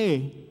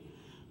entré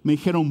me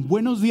dijeron,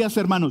 buenos días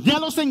hermanos. Ya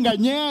los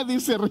engañé,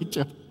 dice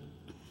Richard.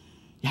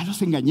 Ya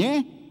los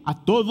engañé,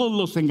 a todos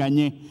los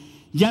engañé.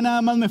 Ya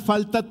nada más me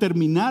falta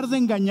terminar de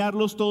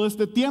engañarlos todo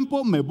este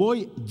tiempo, me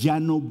voy, ya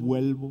no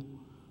vuelvo.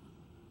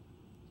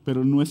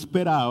 Pero no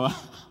esperaba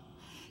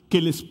que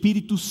el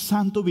Espíritu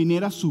Santo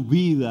viniera a su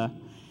vida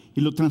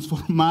y lo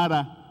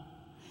transformara.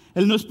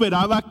 Él no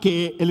esperaba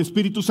que el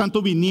Espíritu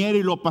Santo viniera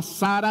y lo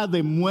pasara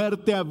de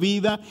muerte a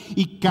vida,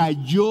 y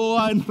cayó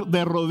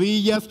de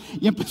rodillas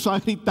y empezó a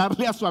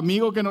gritarle a su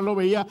amigo que no lo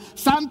veía: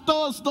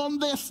 Santos,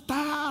 ¿dónde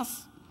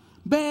estás?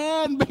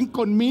 Ven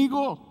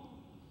conmigo.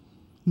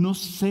 No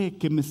sé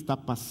qué me está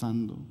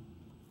pasando.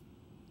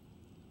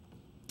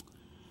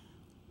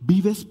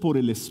 ¿Vives por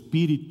el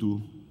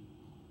Espíritu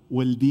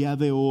o el día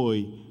de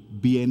hoy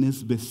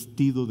vienes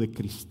vestido de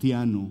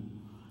cristiano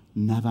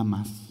nada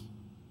más?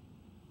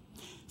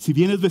 Si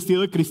vienes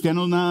vestido de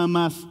cristiano nada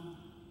más,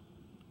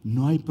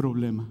 no hay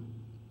problema.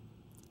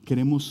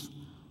 Queremos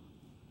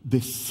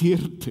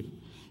decirte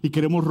y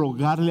queremos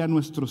rogarle a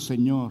nuestro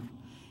Señor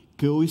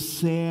que hoy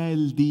sea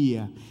el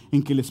día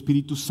en que el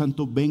Espíritu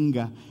Santo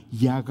venga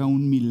y haga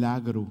un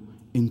milagro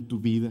en tu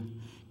vida,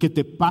 que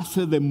te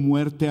pase de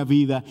muerte a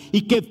vida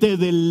y que te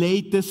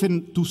deleites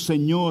en tu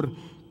Señor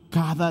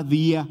cada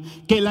día.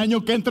 Que el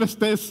año que entra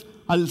estés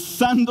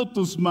alzando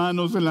tus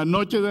manos en la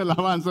noche de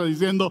alabanza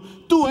diciendo: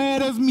 tú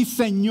eres mi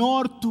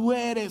Señor, tú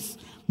eres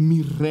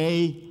mi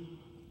Rey.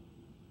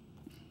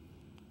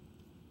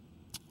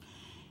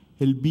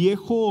 El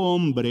viejo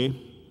hombre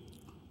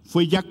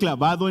fue ya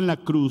clavado en la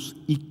cruz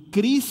y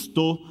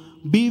Cristo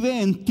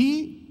vive en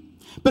ti.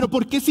 Pero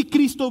 ¿por qué, si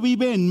Cristo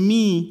vive en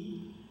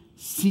mí,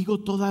 sigo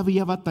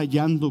todavía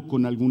batallando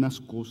con algunas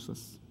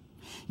cosas?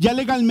 Ya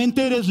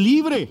legalmente eres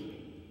libre,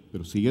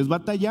 pero sigues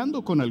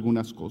batallando con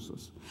algunas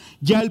cosas.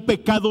 Ya el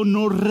pecado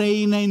no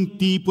reina en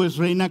ti, pues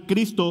reina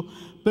Cristo,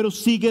 pero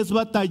sigues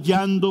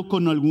batallando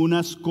con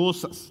algunas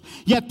cosas.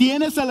 Ya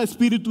tienes al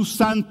Espíritu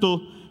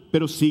Santo,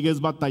 pero sigues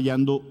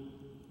batallando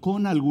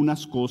con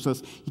algunas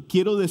cosas. Y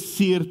quiero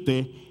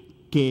decirte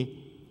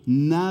que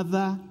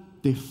nada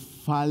te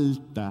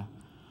falta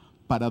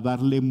para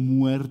darle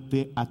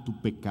muerte a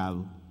tu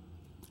pecado.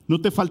 No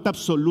te falta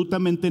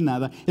absolutamente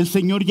nada. El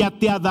Señor ya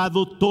te ha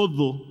dado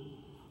todo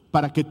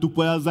para que tú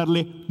puedas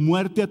darle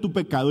muerte a tu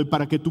pecado y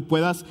para que tú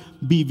puedas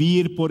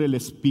vivir por el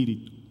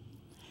Espíritu.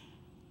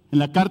 En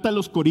la carta a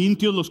los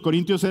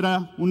Corintios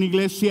era una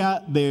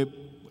iglesia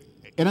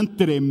eran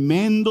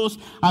tremendos,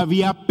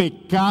 había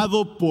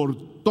pecado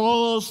por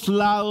todos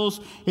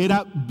lados,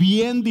 era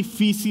bien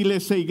difícil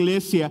esa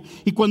iglesia.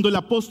 Y cuando el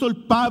apóstol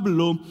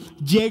Pablo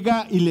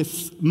llega y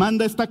les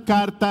manda esta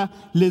carta,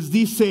 les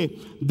dice: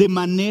 de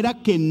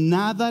manera que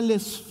nada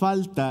les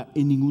falta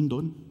en ningún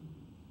don.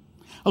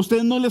 A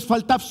ustedes no les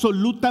falta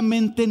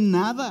absolutamente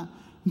nada.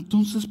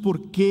 Entonces,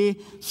 ¿por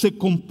qué se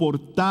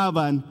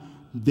comportaban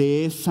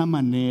de esa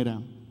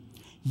manera?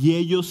 Y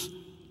ellos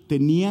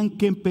tenían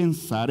que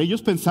pensar,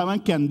 ellos pensaban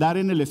que andar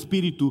en el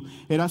Espíritu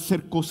era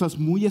hacer cosas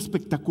muy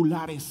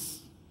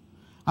espectaculares,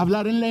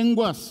 hablar en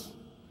lenguas,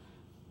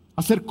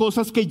 hacer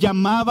cosas que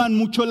llamaban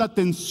mucho la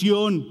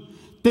atención,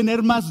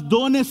 tener más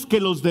dones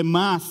que los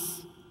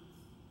demás.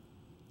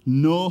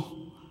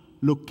 No,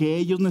 lo que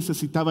ellos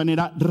necesitaban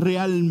era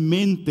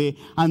realmente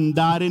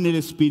andar en el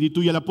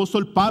Espíritu. Y el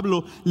apóstol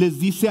Pablo les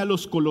dice a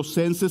los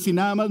colosenses, y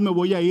nada más me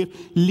voy a ir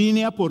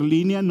línea por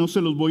línea, no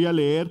se los voy a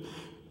leer.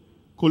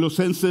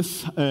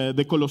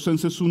 De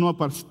Colosenses 1 a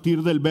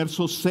partir del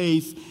verso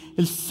 6,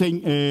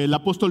 el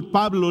apóstol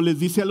Pablo les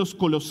dice a los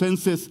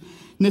colosenses: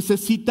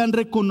 necesitan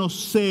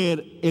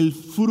reconocer el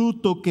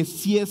fruto que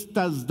sí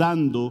estás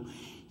dando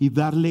y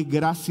darle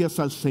gracias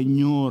al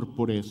Señor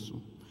por eso.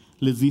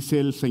 Les dice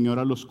el Señor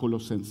a los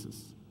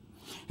colosenses.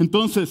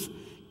 Entonces,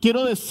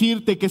 quiero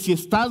decirte que si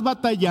estás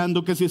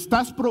batallando, que si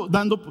estás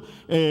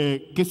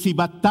que si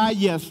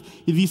batallas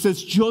y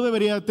dices: yo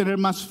debería tener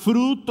más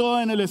fruto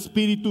en el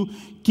Espíritu,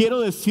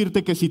 quiero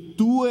decirte que si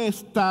tú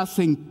estás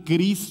en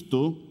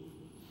Cristo,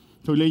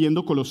 estoy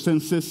leyendo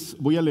Colosenses,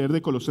 voy a leer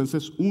de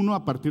Colosenses 1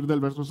 a partir del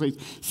verso 6.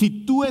 Si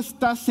tú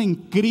estás en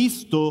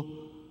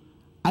Cristo,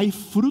 hay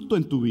fruto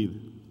en tu vida.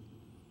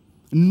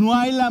 No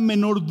hay la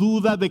menor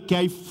duda de que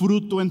hay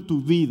fruto en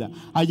tu vida.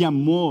 Hay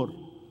amor,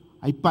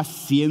 hay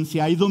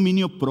paciencia, hay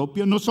dominio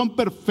propio. No son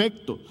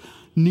perfectos.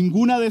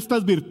 Ninguna de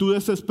estas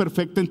virtudes es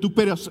perfecta en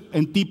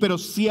ti, pero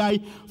sí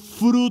hay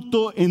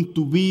fruto en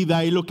tu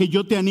vida. Y lo que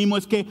yo te animo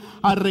es que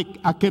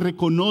a que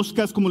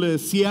reconozcas, como le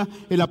decía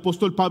el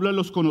apóstol Pablo a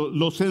los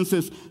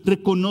colosenses,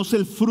 reconoce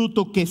el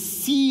fruto que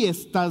sí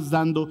estás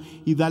dando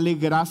y dale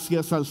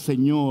gracias al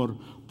Señor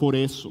por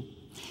eso.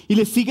 Y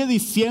le sigue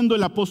diciendo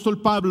el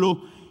apóstol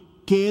Pablo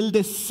que él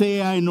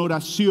desea en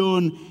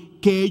oración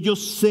que ellos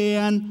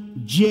sean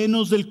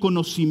llenos del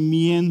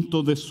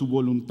conocimiento de su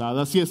voluntad.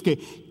 Así es que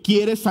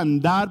quieres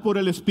andar por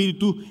el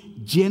Espíritu,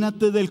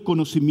 llénate del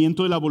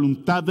conocimiento de la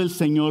voluntad del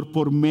Señor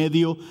por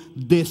medio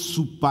de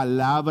su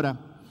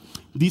palabra.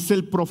 Dice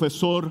el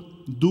profesor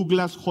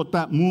Douglas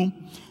J. Moo,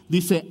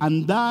 dice: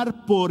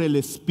 andar por el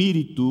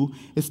Espíritu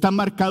está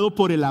marcado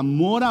por el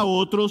amor a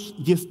otros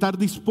y estar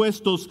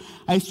dispuestos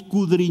a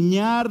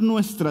escudriñar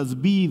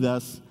nuestras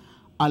vidas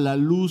a la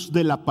luz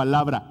de la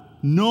palabra,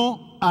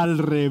 no al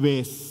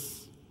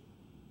revés.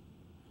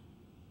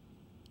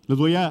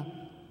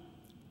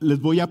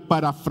 Les voy a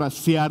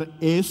parafrasear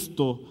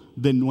esto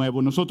de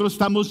nuevo. Nosotros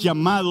estamos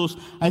llamados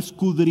a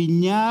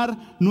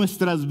escudriñar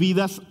nuestras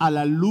vidas a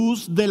la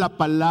luz de la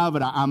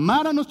palabra, a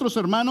amar a nuestros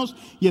hermanos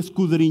y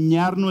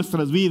escudriñar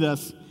nuestras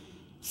vidas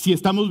si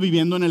estamos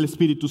viviendo en el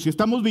Espíritu. Si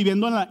estamos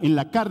viviendo en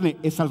la carne,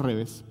 es al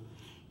revés.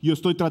 Yo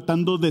estoy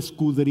tratando de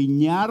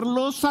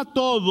escudriñarlos a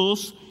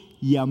todos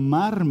y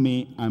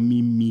amarme a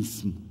mí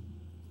mismo.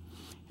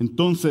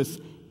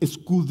 Entonces,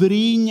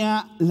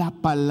 escudriña la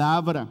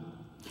palabra.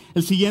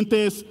 El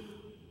siguiente es,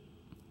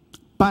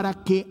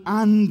 para que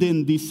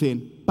anden,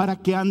 dicen,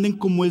 para que anden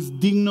como es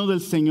digno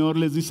del Señor,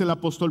 les dice el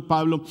apóstol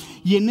Pablo.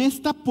 Y en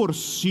esta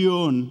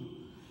porción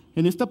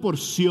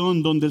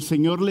donde el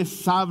Señor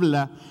les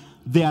habla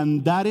de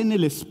andar en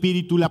el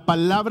Espíritu, la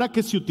palabra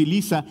que se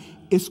utiliza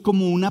es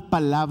como una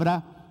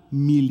palabra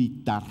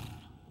militar.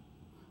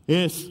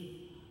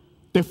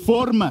 Te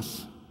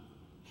formas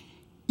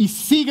y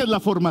sigues la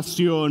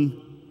formación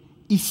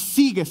y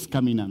sigues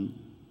caminando.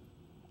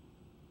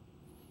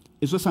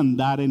 Eso es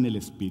andar en el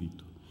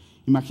Espíritu.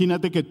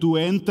 Imagínate que tú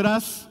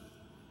entras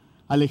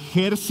al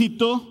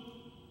ejército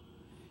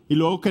y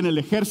luego que en el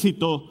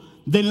ejército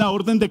den la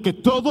orden de que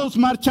todos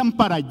marchan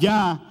para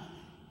allá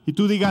y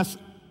tú digas,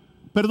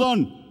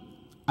 perdón,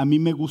 a mí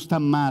me gusta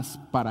más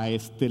para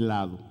este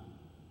lado.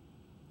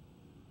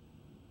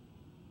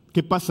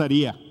 ¿Qué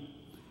pasaría?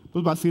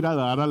 Pues vas a ir a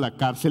dar a la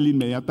cárcel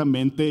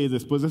inmediatamente y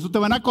después de eso te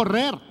van a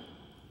correr.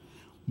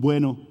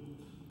 Bueno,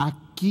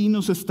 aquí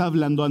nos está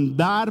hablando,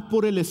 andar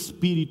por el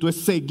Espíritu es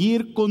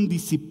seguir con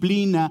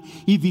disciplina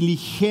y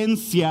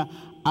diligencia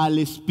al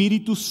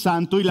Espíritu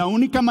Santo, y la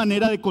única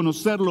manera de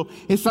conocerlo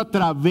es a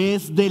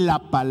través de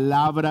la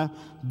palabra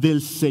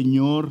del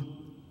Señor.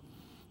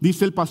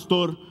 Dice el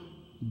pastor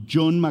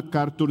John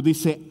MacArthur,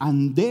 dice,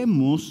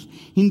 andemos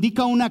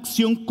indica una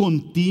acción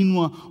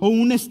continua o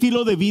un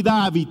estilo de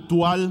vida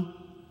habitual.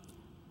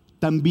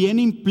 También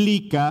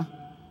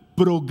implica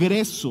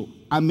progreso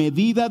a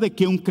medida de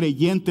que un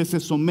creyente se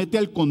somete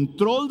al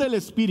control del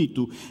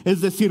Espíritu,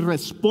 es decir,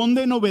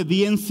 responde en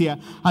obediencia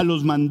a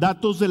los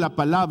mandatos de la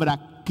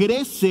palabra,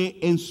 crece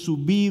en su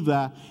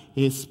vida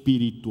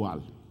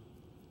espiritual.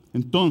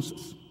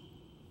 Entonces,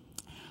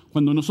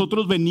 cuando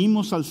nosotros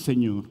venimos al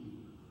Señor,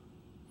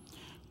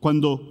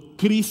 cuando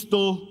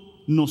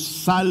Cristo nos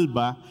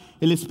salva,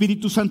 el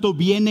Espíritu Santo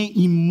viene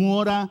y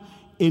mora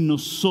en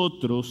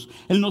nosotros.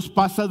 Él nos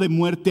pasa de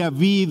muerte a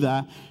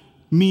vida.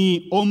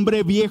 Mi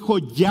hombre viejo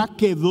ya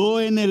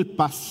quedó en el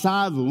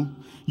pasado.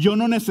 Yo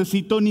no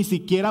necesito ni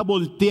siquiera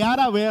voltear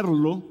a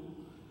verlo,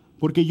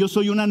 porque yo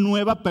soy una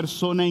nueva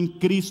persona en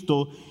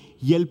Cristo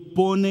y Él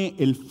pone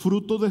el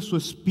fruto de su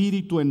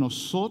Espíritu en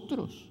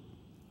nosotros.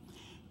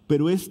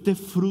 Pero este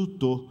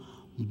fruto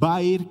va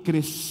a ir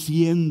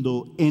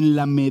creciendo en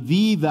la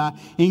medida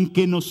en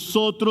que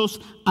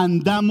nosotros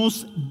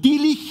andamos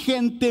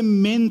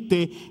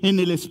diligentemente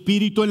en el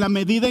Espíritu, en la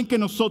medida en que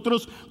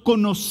nosotros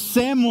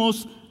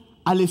conocemos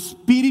al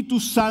Espíritu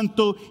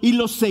Santo y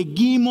lo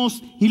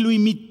seguimos y lo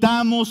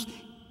imitamos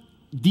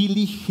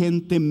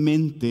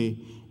diligentemente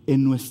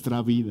en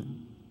nuestra vida.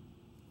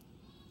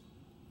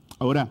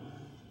 Ahora,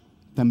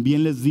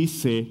 también les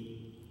dice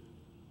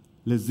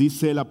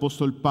el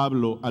apóstol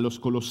Pablo a los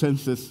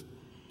colosenses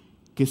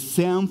que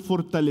sean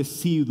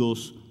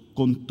fortalecidos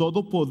con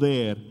todo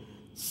poder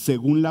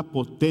según la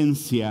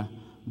potencia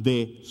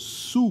de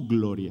su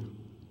gloria.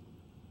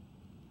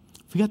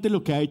 Fíjate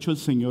lo que ha hecho el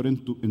Señor en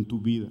tu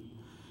vida.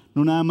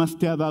 No nada más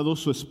te ha dado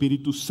su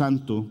Espíritu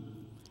Santo,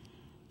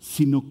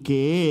 sino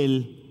que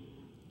Él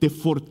te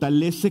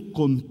fortalece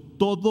con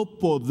todo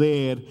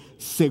poder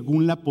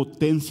según la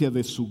potencia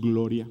de su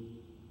gloria.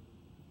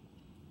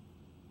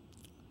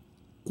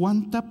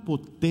 ¿Cuánta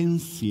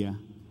potencia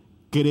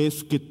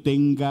crees que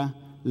tenga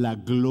la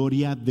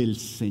gloria del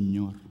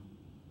Señor?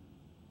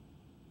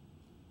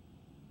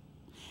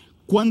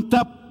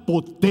 ¿Cuánta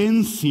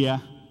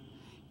potencia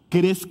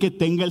crees que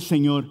tenga el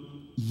Señor?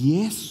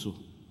 Y eso,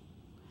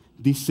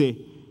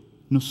 dice,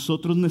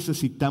 nosotros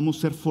necesitamos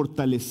ser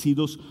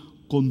fortalecidos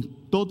con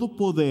todo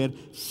poder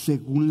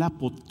según la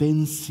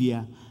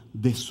potencia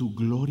de su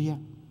gloria.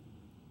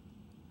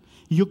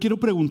 Y yo quiero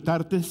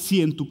preguntarte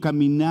si en tu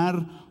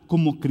caminar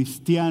como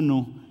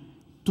cristiano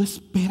 ¿tú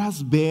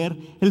esperas ver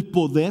el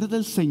poder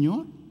del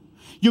Señor?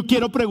 Yo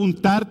quiero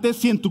preguntarte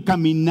si en tu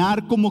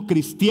caminar como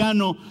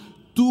cristiano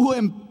tú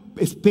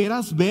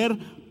esperas ver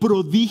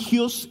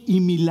prodigios y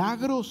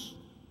milagros.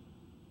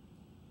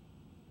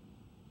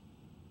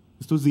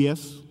 Estos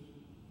días,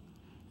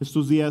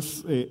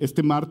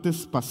 este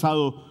martes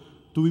pasado,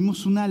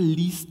 tuvimos una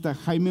lista.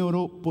 Jaime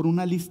oró por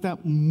una lista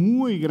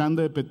muy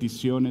grande de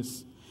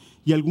peticiones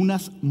y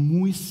algunas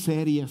muy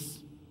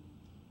serias.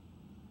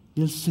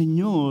 Y el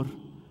Señor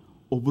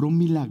obró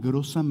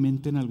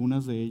milagrosamente en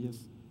algunas de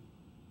ellas,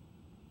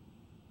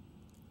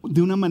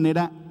 de una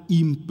manera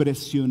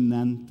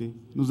impresionante.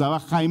 Nos daba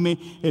Jaime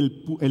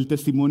el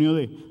testimonio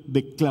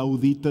de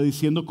Claudita,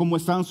 diciendo cómo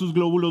estaban sus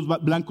glóbulos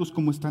blancos,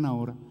 cómo están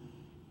ahora.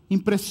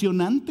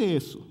 Impresionante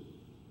eso.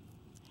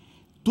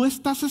 ¿Tú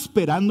estás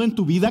esperando en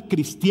tu vida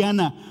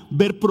cristiana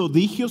ver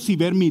prodigios y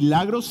ver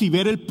milagros y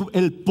ver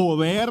el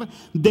poder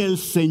del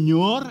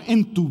Señor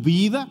en tu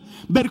vida?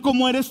 Ver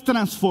cómo eres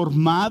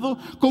transformado,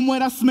 cómo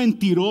eras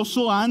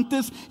mentiroso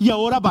antes y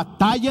ahora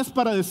batallas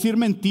para decir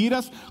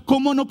mentiras,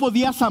 cómo no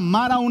podías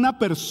amar a una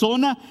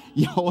persona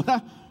y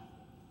ahora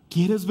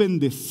quieres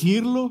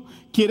bendecirlo,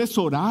 quieres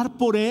orar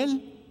por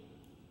él.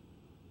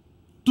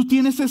 Tú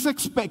tienes esa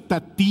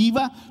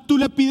expectativa, tú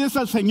le pides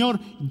al Señor,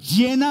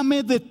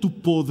 lléname de tu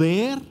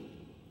poder.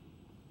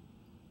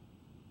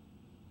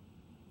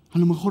 A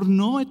lo mejor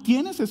no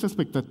tienes esa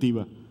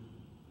expectativa.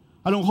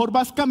 A lo mejor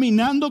vas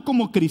caminando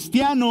como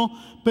cristiano,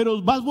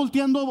 pero vas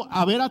volteando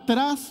a ver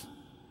atrás.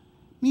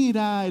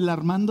 Mira, el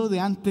Armando de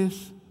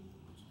antes,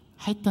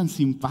 ay, tan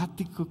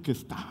simpático que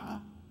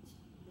estaba.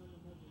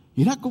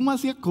 Mira cómo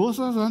hacía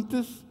cosas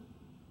antes.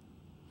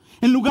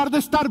 En lugar de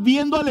estar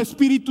viendo al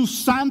Espíritu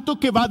Santo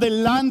que va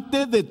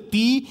delante de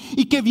ti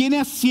y que viene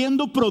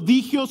haciendo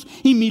prodigios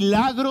y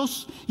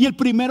milagros, y el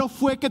primero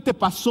fue que te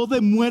pasó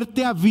de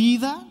muerte a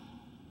vida.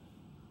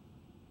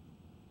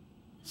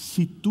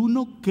 Si tú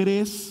no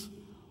crees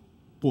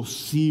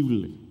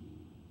posible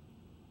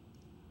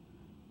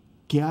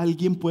que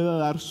alguien pueda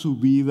dar su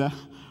vida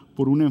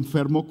por un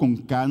enfermo con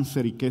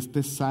cáncer y que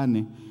éste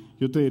sane,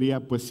 yo te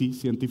diría, pues sí,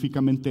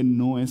 científicamente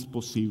no es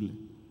posible.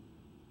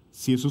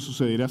 Si eso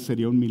sucediera,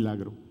 sería un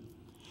milagro.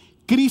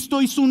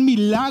 Cristo hizo un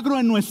milagro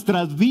en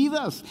nuestras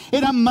vidas.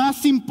 Era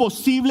más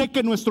imposible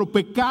que nuestro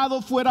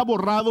pecado fuera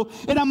borrado.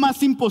 Era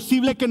más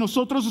imposible que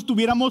nosotros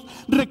estuviéramos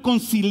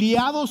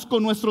reconciliados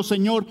con nuestro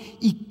Señor.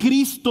 Y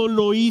Cristo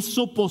lo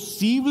hizo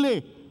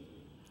posible.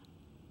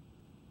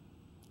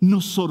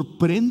 Nos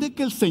sorprende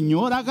que el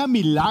Señor haga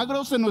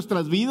milagros en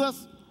nuestras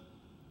vidas.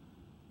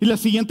 Y la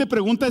siguiente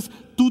pregunta es,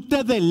 ¿tú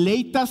te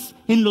deleitas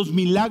en los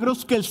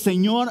milagros que el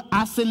Señor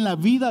hace en la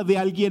vida de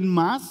alguien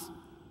más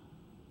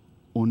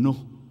o no?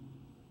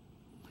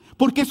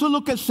 Porque eso es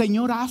lo que el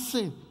Señor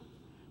hace.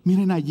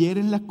 Miren, ayer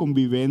en la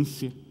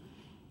convivencia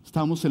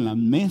estábamos en las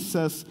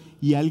mesas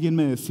y alguien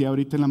me decía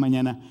ahorita en la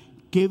mañana,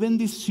 qué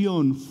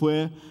bendición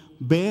fue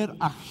ver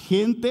a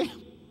gente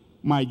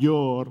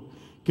mayor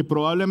que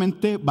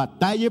probablemente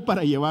batalle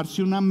para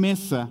llevarse una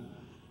mesa,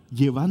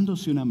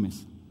 llevándose una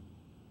mesa.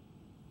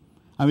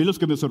 A mí los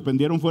que me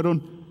sorprendieron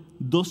fueron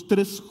 2,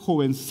 3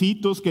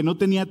 jovencitos que no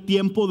tenía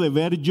tiempo de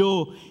ver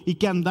yo y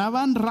que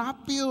andaban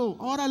rápido,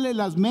 órale,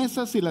 las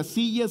mesas y las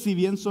sillas y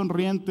bien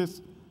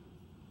sonrientes.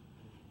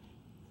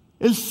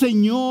 El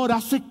Señor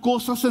hace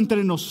cosas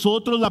entre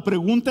nosotros. La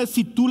pregunta es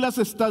si tú las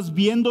estás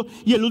viendo.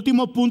 Y el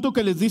último punto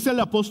que les dice el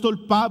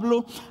apóstol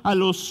Pablo a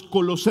los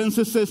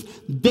colosenses es,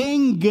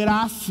 den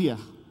gracia.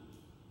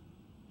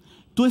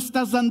 Tú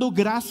estás dando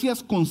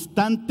gracias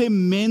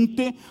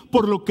constantemente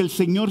por lo que el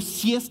Señor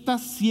sí está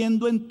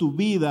haciendo en tu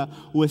vida,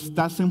 o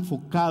estás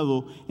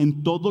enfocado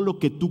en todo lo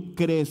que tú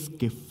crees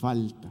que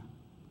falta.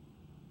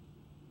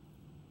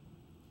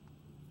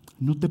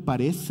 No te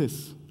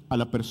pareces a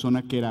la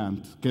persona que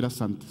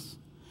eras antes.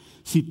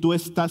 Si tú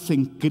estás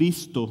en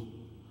Cristo,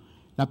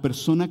 la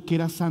persona que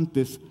eras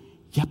antes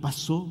ya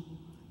pasó,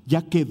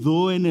 ya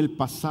quedó en el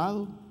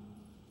pasado.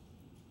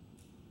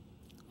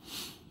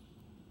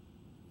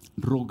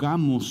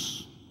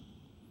 Rogamos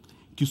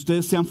que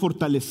ustedes sean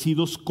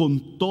fortalecidos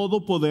con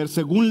todo poder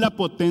según la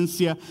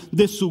potencia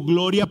de su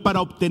gloria,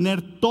 para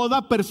obtener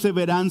toda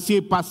perseverancia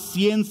y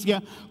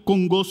paciencia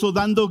con gozo,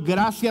 dando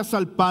gracias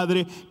al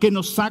Padre que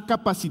nos ha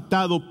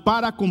capacitado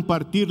para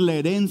compartir la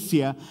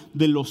herencia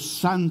de los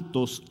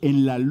santos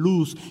en la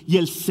luz. Y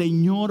el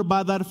Señor va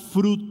a dar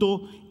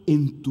fruto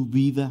en tu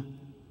vida.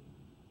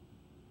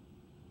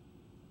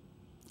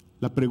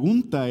 La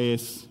pregunta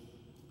es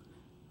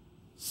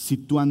si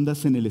tú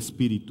andas en el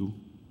Espíritu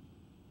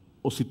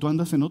o si tú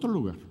andas en otro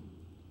lugar.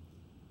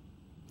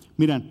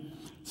 Miran,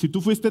 si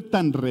tú fuiste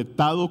tan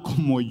retado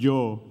como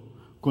yo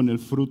con el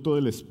fruto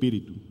del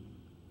Espíritu,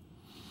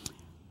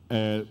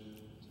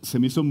 se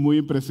me hizo muy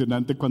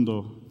impresionante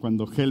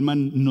cuando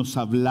Helman nos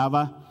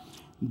hablaba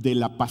de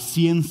la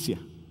paciencia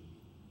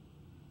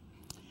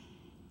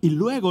y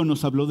luego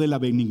nos habló de la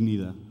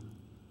benignidad.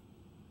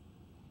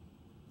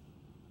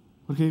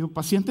 Porque digo,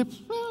 paciente,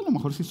 pues, a lo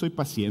mejor sí soy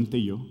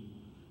paciente yo,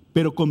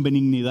 pero con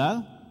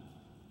benignidad.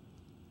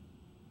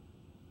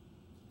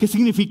 ¿Qué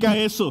significa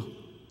eso?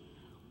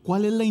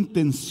 ¿Cuál es la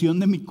intención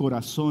de mi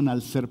corazón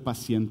al ser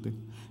paciente?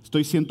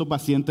 ¿Estoy siendo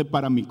paciente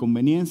para mi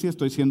conveniencia?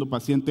 ¿Estoy siendo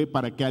paciente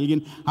para que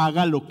alguien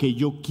haga lo que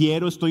yo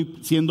quiero? ¿Estoy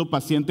siendo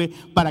paciente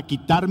para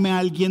quitarme a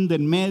alguien de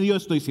en medio?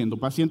 ¿Estoy siendo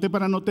paciente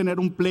para no tener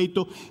un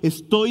pleito?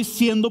 ¿Estoy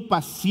siendo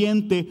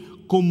paciente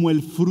como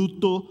el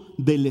fruto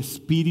del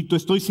Espíritu?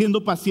 ¿Estoy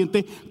siendo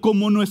paciente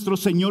como nuestro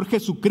Señor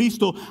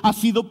Jesucristo ha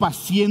sido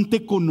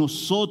paciente con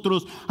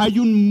nosotros? Hay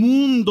un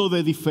mundo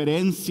de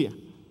diferencia.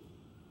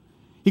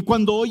 Y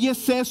cuando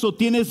oyes eso,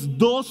 tienes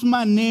 2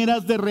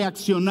 maneras de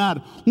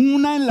reaccionar.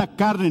 Una en la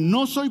carne,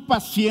 no soy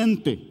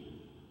paciente.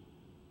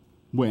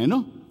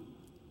 Bueno,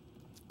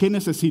 ¿qué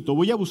necesito?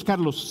 Voy a buscar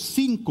los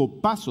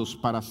 5 pasos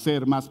para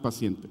ser más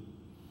paciente.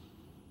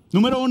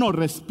 Número 1,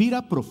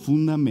 respira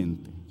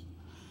profundamente.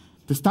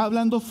 Te está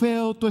hablando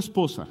feo tu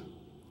esposa.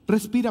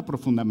 Respira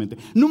profundamente.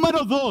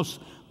 Número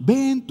 2,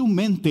 ve en tu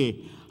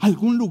mente a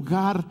algún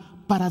lugar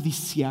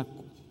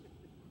paradisíaco.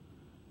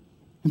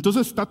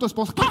 Entonces está tu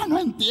esposa, ¡ah, no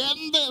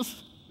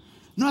entiendes!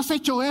 No has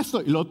hecho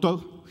esto. Y luego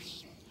todo,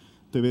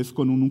 te ves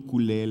con un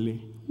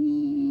ukulele.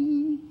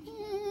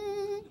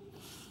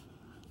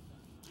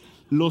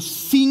 Los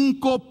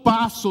 5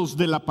 pasos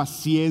de la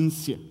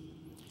paciencia.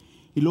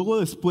 Y luego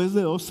después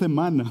de 2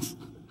 semanas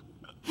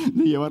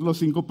de llevar los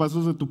 5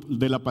 pasos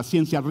de la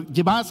paciencia,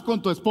 vas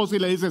con tu esposa y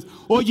le dices,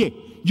 oye,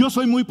 yo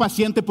soy muy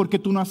paciente porque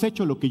tú no has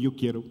hecho lo que yo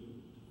quiero.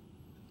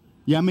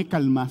 Ya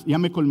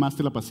me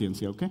colmaste la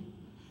paciencia, ¿ok?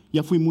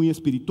 Ya fui muy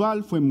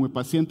espiritual, fui muy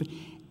paciente.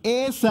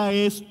 Esa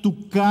es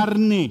tu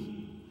carne.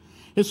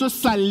 Eso es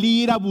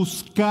salir a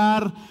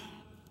buscar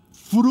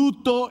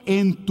fruto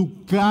en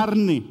tu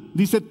carne.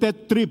 Dice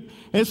Ted Tripp,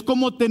 es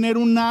como tener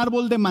un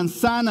árbol de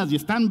manzanas y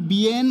están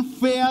bien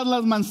feas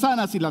las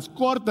manzanas y las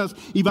cortas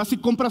y vas y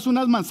compras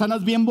unas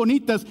manzanas bien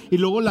bonitas y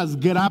luego las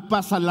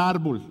grapas al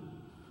árbol.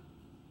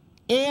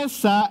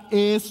 Esa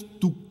es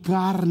tu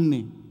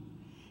carne.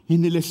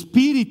 En el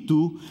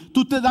espíritu,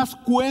 tú te das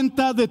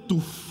cuenta de tu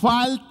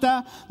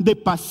falta de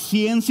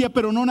paciencia,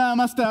 pero no nada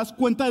más te das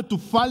cuenta de tu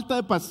falta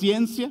de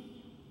paciencia.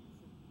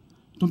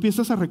 Tú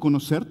empiezas a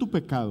reconocer tu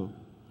pecado.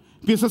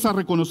 Empiezas a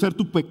reconocer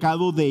tu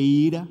pecado de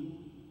ira.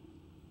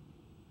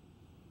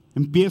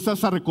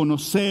 Empiezas a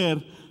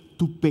reconocer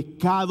tu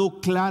pecado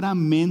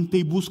claramente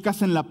y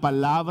buscas en la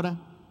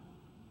palabra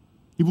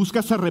y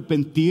buscas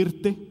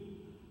arrepentirte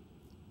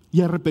y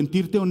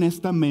arrepentirte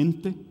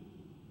honestamente.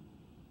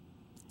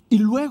 Y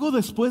luego,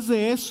 después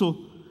de eso,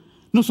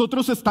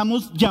 nosotros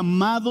estamos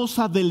llamados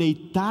a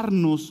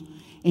deleitarnos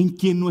en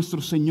quien nuestro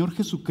Señor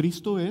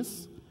Jesucristo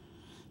es.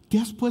 ¿Te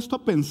has puesto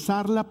a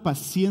pensar la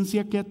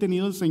paciencia que ha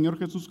tenido el Señor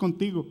Jesús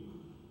contigo?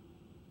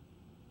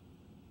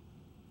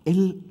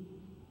 Él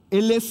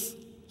es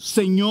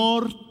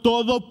Señor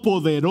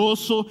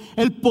todopoderoso.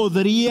 Él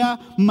podría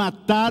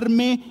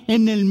matarme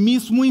en el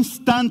mismo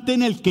instante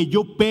en el que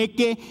yo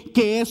peque,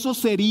 que eso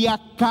sería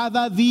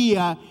cada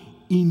día,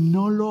 y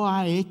no lo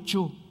ha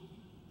hecho.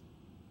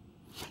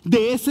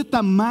 De ese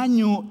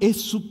tamaño es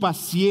su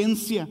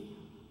paciencia.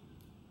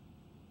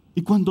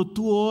 Y cuando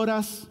tú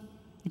oras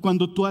y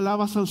cuando tú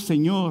alabas al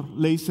Señor,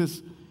 le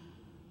dices,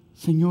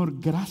 Señor,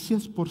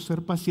 gracias por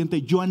ser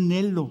paciente. Yo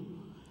anhelo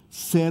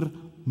ser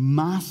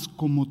más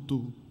como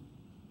tú.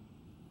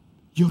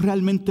 Yo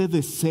realmente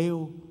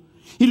deseo.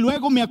 Y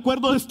luego me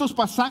acuerdo de estos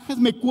pasajes,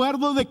 me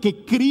acuerdo de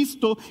que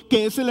Cristo,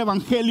 que es el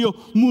Evangelio,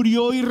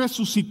 murió y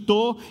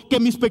resucitó, que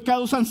mis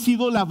pecados han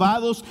sido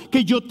lavados,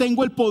 que yo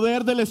tengo el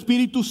poder del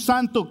Espíritu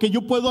Santo, que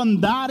yo puedo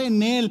andar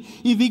en Él.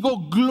 Y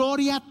digo,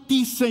 gloria a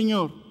ti,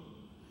 Señor.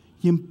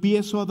 Y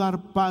empiezo a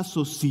dar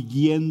pasos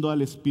siguiendo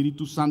al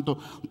Espíritu Santo.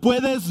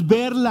 ¿Puedes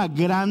ver la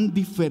gran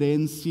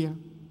diferencia?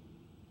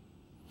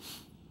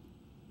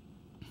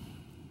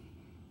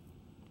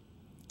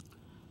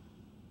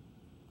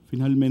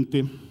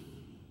 Finalmente,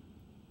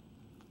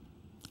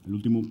 el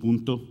último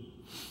punto,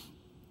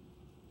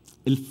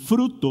 el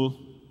fruto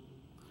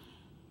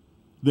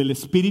del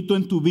Espíritu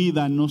en tu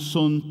vida no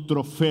son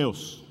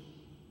trofeos.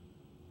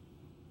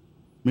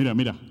 Mira,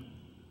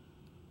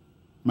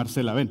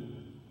 Marcela, ven.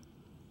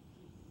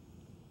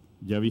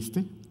 ¿Ya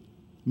viste?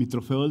 Mi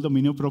trofeo del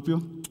dominio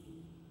propio.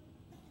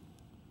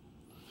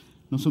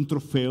 No son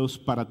trofeos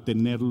para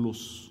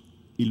tenerlos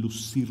y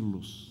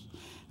lucirlos.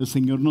 El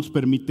Señor nos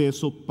permite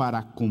eso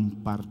para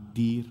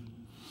compartir.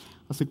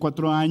 Hace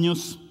 4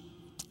 años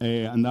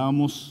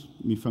andábamos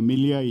mi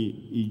familia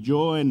y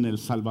yo en El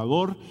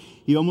Salvador.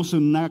 Íbamos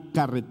en una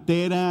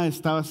carretera,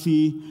 estaba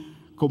así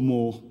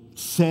como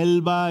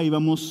selva,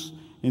 íbamos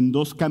en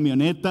 2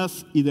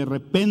 camionetas y de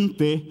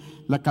repente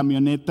la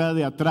camioneta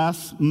de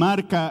atrás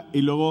marca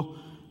y luego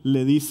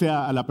le dice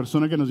a la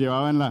persona que nos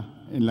llevaba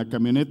en la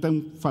camioneta,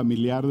 un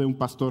familiar de un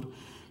pastor,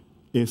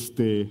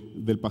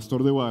 del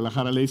pastor de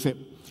Guadalajara, le dice,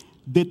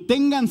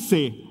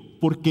 deténganse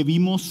porque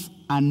vimos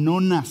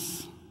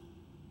anonas.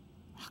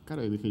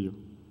 Caray, dije yo,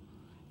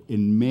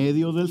 en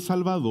medio del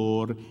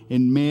Salvador,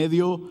 en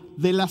medio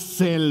de la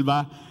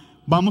selva,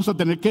 vamos a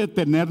tener que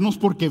detenernos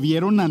porque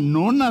vieron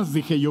anonas.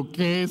 Dije yo,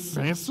 ¿qué es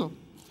eso?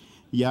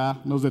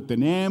 Ya nos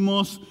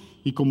detenemos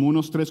y como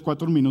unos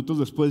 3-4 minutos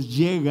después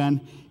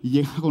llegan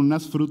con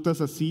unas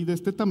frutas así de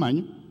este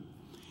tamaño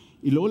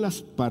y luego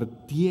las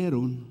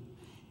partieron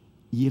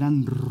y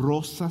eran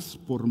rosas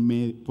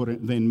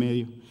de en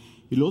medio.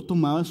 Y luego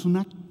tomabas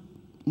una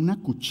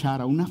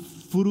cuchara, una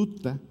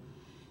fruta,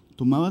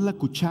 tomabas la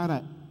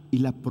cuchara y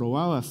la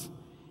probabas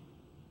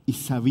y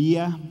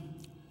sabía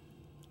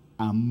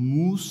a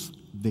mousse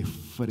de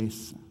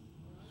fresa,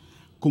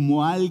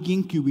 como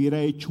alguien que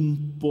hubiera hecho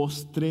un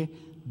postre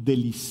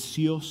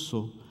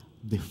delicioso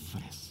de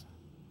fresa.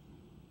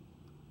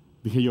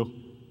 Dije yo,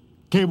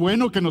 qué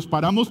bueno que nos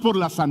paramos por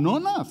las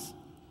anonas.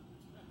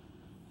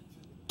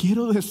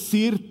 Quiero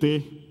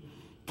decirte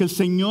que el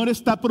Señor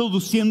está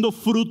produciendo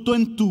fruto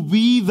en tu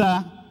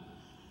vida,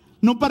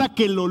 no para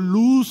que lo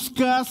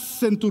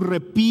luzcas en tus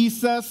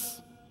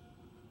repisas,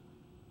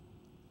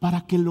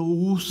 para que lo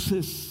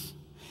uses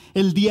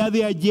El día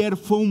de ayer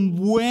fue un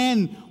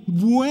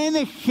buen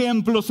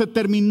ejemplo. Se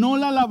terminó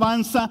la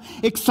alabanza,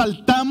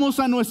 exaltamos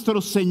a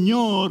nuestro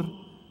Señor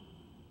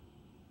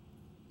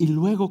y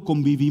luego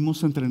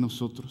convivimos entre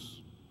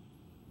nosotros.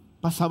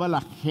 Pasaba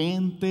la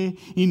gente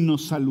y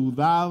nos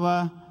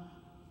saludaba.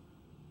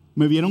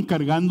 Me vieron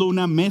cargando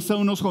una mesa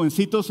unos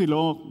jovencitos y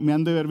luego me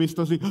han de haber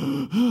visto así.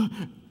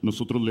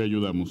 Nosotros le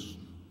ayudamos.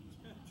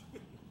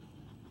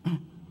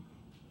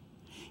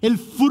 El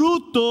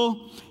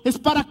fruto es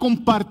para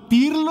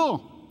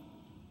compartirlo.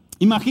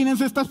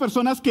 Imagínense estas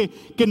personas que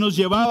nos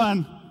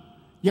llevaban.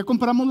 Ya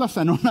compramos las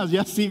anonas,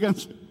 ya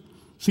síganse,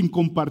 sin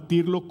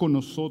compartirlo con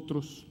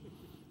nosotros.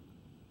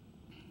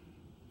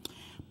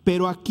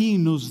 Pero aquí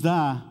nos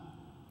da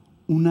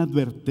una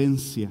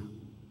advertencia.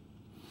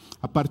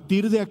 A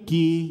partir de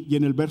aquí y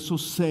en el verso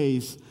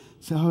 6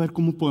 se va a ver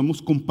cómo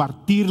podemos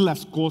compartir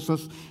las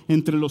cosas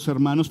entre los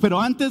hermanos. Pero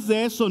antes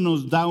de eso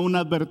nos da una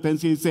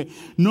advertencia. Dice,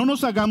 no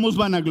nos hagamos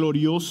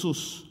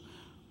vanagloriosos,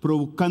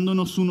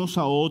 provocándonos unos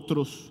a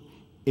otros,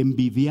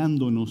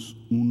 envidiándonos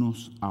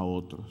unos a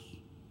otros.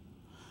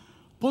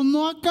 Pues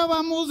no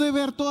acabamos de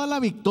ver toda la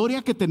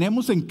victoria que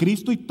tenemos en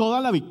Cristo y toda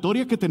la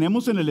victoria que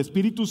tenemos en el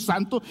Espíritu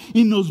Santo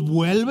y nos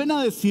vuelven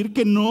a decir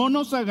que no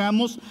nos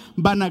hagamos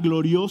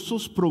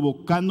vanagloriosos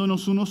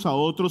provocándonos unos a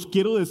otros.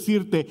 Quiero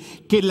decirte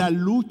que la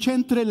lucha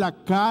entre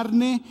la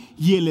carne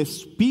y el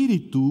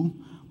Espíritu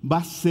va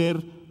a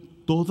ser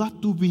toda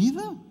tu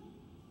vida.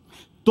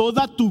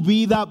 Toda tu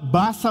vida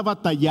vas a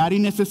batallar y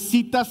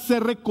necesitas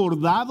ser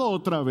recordado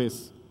otra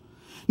vez.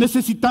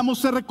 Necesitamos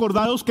ser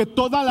recordados que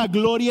toda la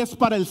gloria es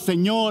para el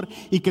Señor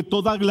y que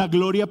toda la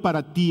gloria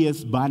para ti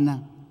es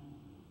vana.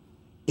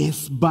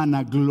 Es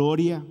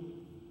vanagloria.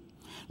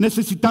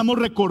 Necesitamos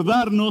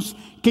recordarnos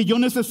que yo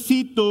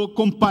necesito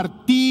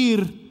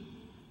compartir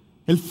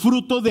el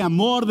fruto de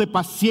amor, de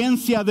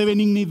paciencia, de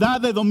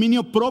benignidad, de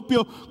dominio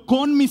propio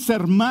con mis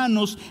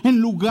hermanos en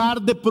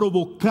lugar de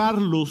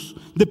provocarlos,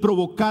 de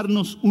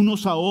provocarnos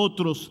unos a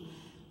otros,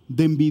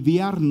 de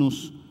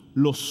envidiarnos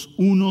los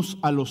unos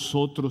a los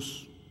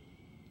otros.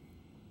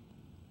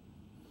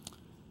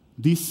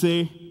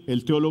 Dice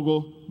el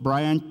teólogo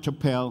Bryan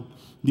Chapell,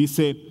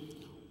 dice,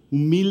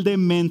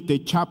 humildemente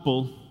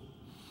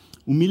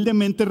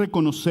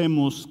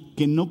reconocemos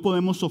que no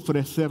podemos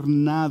ofrecer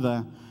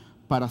nada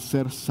para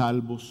ser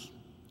salvos.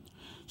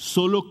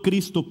 Solo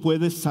Cristo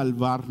puede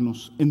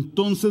salvarnos.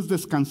 Entonces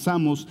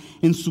descansamos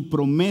en su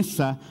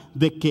promesa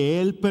de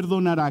que Él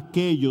perdonará a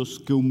aquellos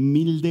que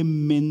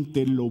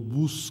humildemente lo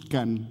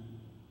buscan.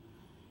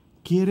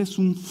 ¿Quieres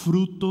un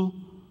fruto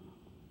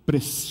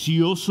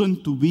precioso en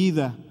tu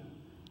vida?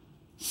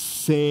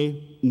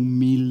 Sé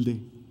humilde.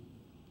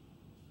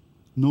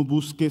 No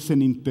busques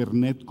en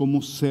internet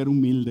cómo ser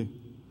humilde.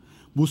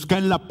 Busca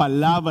en la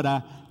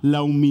palabra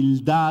la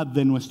humildad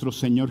de nuestro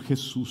Señor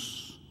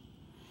Jesús.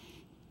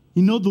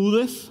 Y no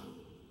dudes.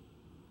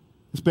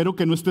 Espero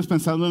que no estés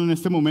pensando en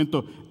este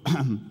momento,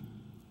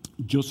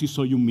 yo sí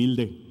soy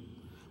humilde.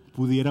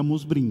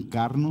 ¿Pudiéramos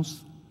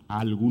brincarnos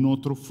a algún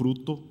otro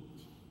fruto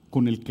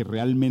con el que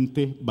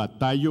realmente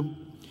batallo?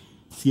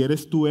 Si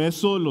eres tú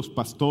eso, los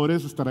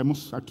pastores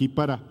estaremos aquí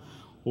para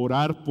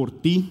orar por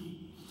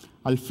ti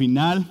al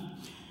final.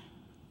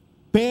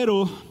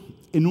 Pero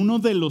en uno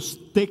de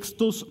los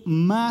textos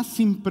más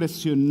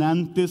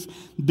impresionantes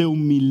de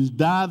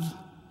humildad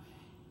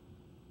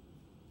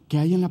que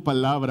hay en la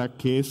palabra,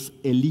 que es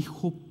el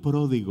hijo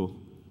pródigo,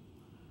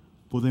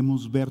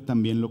 podemos ver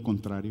también lo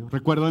contrario.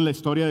 ¿Recuerdan la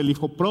historia del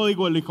hijo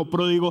pródigo? El hijo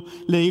pródigo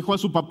le dijo a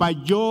su papá,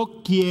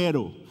 yo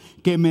quiero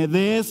que me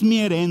des mi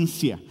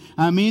herencia.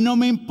 A mí no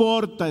me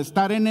importa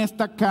estar en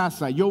esta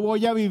casa, yo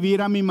voy a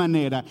vivir a mi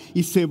manera.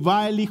 Y se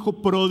va el hijo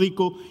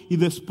pródigo y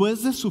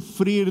después de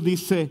sufrir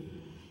dice,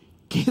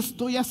 ¿qué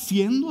estoy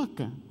haciendo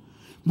acá?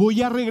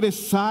 Voy a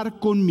regresar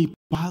con mi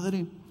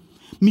padre.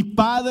 Mi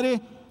padre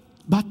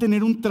va a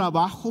tener un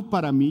trabajo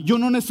para mí. Yo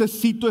no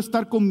necesito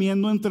estar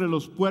comiendo entre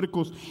los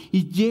puercos.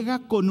 Y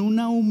llega con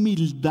una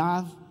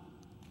humildad.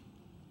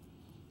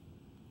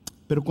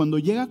 Pero cuando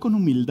llega con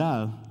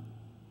humildad,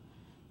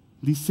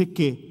 dice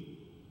que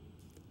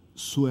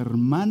su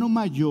hermano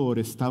mayor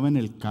estaba en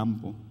el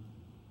campo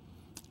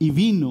y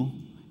vino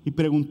y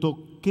preguntó,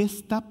 ¿qué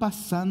está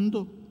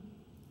pasando?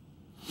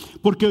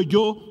 Porque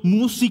oyó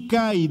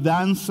música y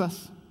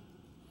danzas.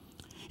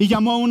 Y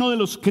llamó a uno de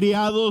los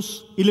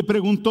criados y le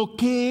preguntó,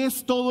 ¿qué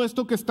es todo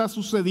esto que está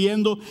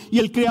sucediendo? Y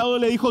el criado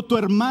le dijo, tu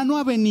hermano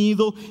ha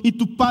venido y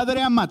tu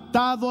padre ha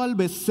matado al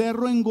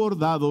becerro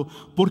engordado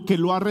porque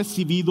lo ha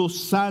recibido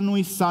sano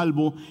y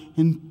salvo.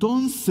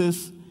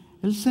 Entonces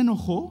él se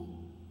enojó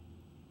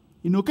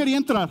y no quería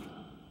entrar.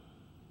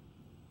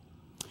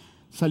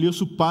 Salió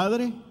su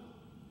padre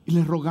y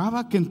le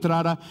rogaba que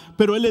entrara,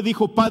 pero él le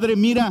dijo, padre,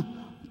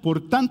 mira, por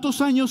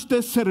tantos años te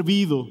he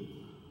servido,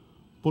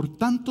 por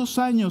tantos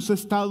años he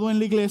estado en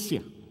la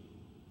iglesia,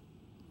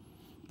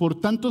 por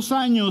tantos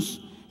años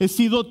he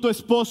sido tu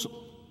esposo,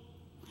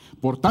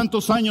 por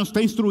tantos años te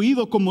he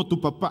instruido como tu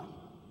papá.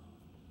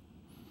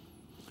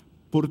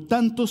 Por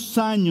tantos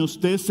años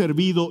te he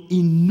servido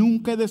y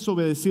nunca he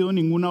desobedecido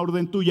ninguna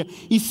orden tuya.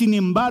 Y sin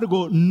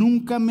embargo,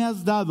 nunca me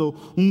has dado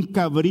un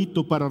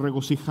cabrito para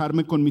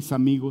regocijarme con mis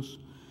amigos.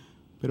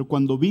 Pero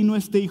cuando vino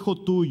este hijo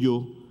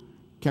tuyo,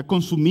 que ha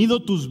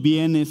consumido tus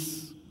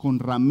bienes con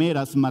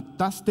rameras,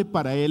 mataste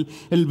para él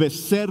el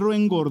becerro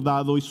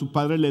engordado. Y su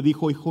padre le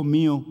dijo: hijo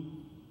mío,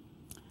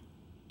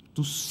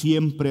 tú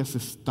siempre has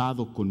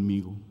estado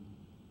conmigo,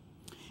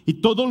 y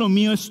todo lo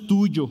mío es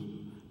tuyo.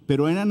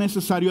 Pero era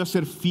necesario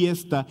hacer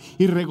fiesta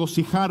y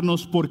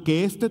regocijarnos,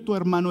 porque tu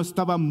hermano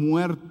estaba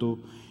muerto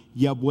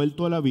y ha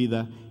vuelto a la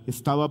vida,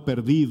 estaba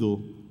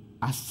perdido,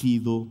 ha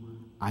sido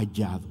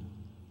hallado.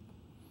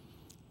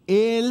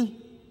 Él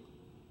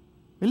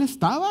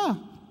estaba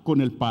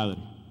con el Padre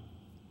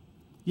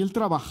y él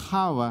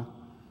trabajaba,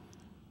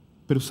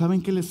 pero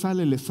 ¿saben qué le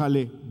sale? Le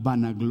sale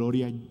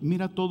vanagloria.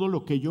 Mira todo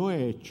lo que yo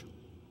he hecho.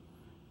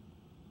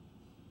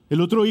 El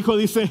otro hijo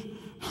dice: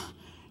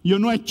 yo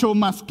no he hecho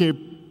más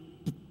que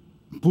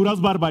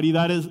puras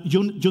barbaridades,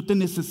 yo te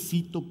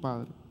necesito,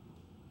 Padre.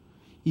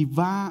 Y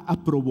va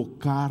a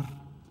provocar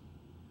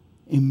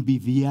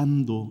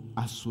envidiando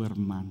a su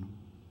hermano.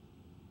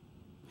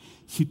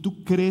 Si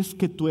tú crees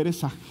que tú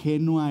eres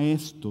ajeno a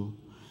esto,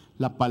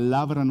 la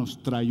palabra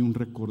nos trae un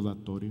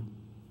recordatorio.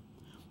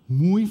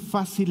 Muy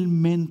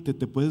fácilmente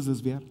te puedes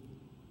desviar.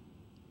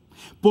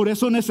 Por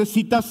eso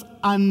necesitas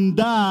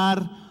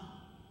andar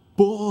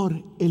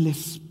por el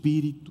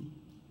Espíritu.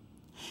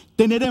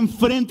 Tener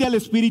enfrente al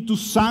Espíritu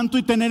Santo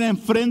y tener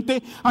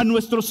enfrente a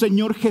nuestro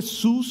Señor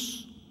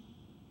Jesús.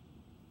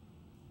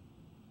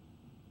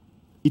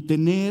 Y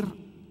tener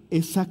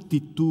esa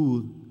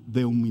actitud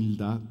de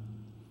humildad.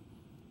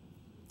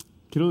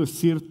 Quiero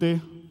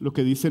decirte lo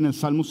que dice en el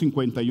Salmo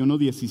 51,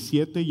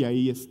 17, y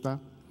ahí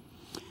está.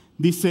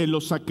 Dice: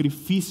 los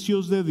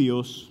sacrificios de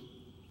Dios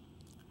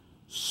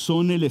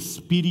son el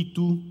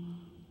espíritu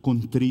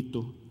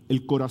contrito,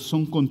 el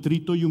corazón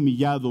contrito y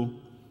humillado,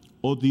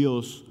 oh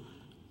Dios,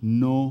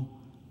 no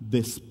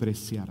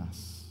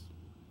despreciarás.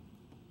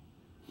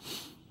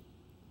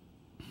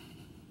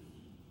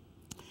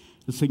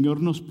 El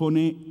Señor nos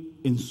pone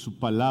en su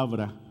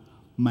palabra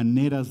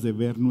maneras de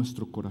ver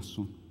nuestro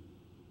corazón.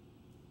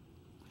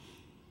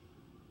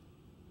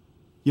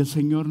 Y el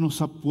Señor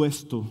nos ha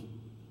puesto,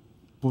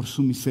 por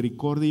su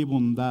misericordia y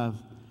bondad,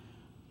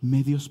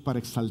 medios para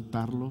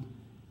exaltarlo.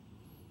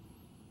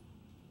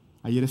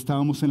 Ayer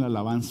estábamos en la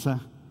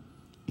alabanza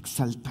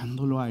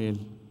exaltándolo a Él.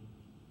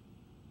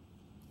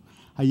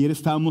 Ayer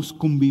estábamos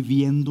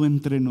conviviendo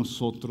entre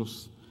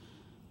nosotros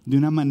de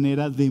una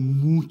manera de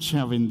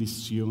mucha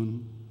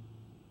bendición.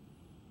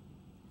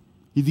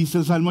 Y dice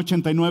el Salmo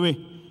 89: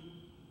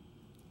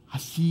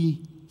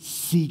 así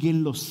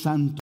siguen los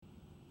santos.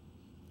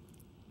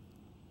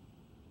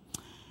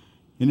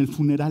 En el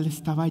funeral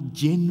estaba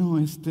lleno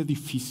este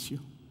edificio.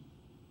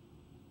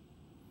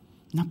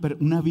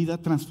 Una vida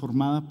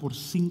transformada por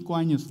 5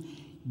 años,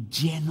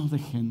 lleno de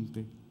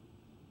gente.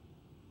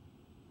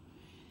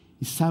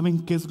 ¿Y saben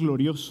qué es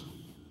glorioso?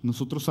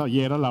 Nosotros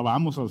ayer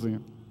alabamos al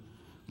Señor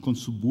con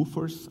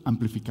subwoofers,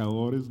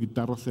 amplificadores,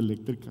 guitarras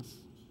eléctricas.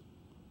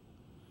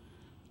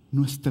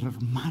 Nuestra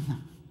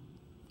hermana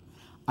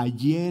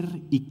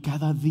ayer y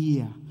cada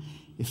día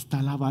está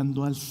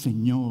alabando al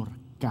Señor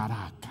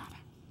cara a cara.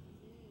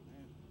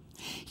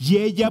 Y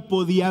ella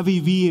podía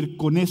vivir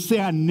con ese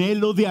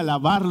anhelo de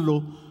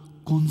alabarlo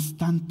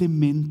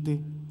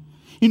constantemente.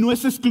 Y no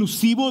es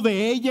exclusivo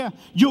de ella.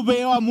 Yo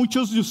veo a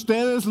muchos de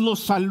ustedes, los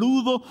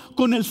saludo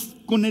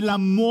con el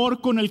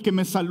amor con el que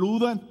me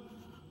saludan,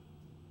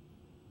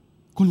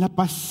 con la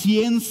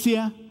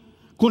paciencia,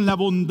 con la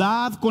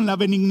bondad, con la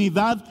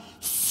benignidad.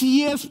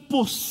 Sí es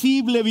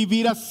posible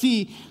vivir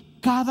así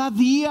cada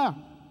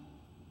día.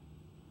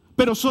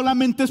 Pero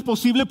solamente es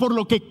posible por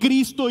lo que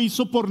Cristo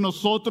hizo por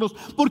nosotros,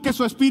 porque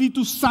su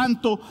Espíritu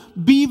Santo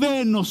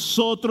vive en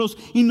nosotros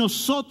y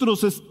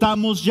nosotros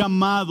estamos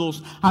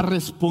llamados a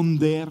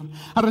responder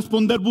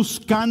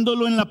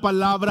buscándolo en la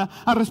palabra,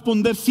 a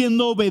responder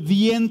siendo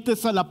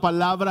obedientes a la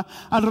palabra,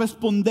 a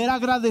responder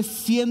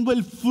agradeciendo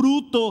el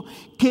fruto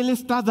que Él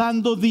está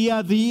dando día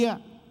a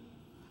día,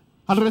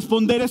 al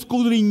responder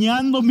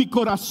escudriñando mi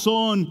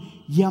corazón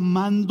y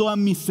amando a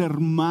mis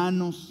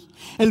hermanos.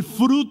 El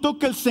fruto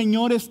que el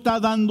Señor está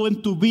dando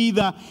en tu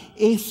vida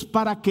es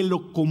para que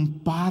lo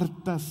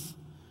compartas.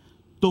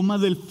 Toma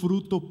del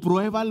fruto,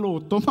 pruébalo,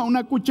 toma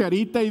una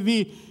cucharita y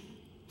di: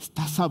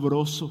 está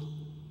sabroso,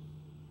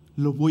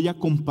 lo voy a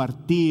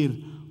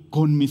compartir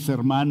con mis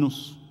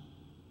hermanos.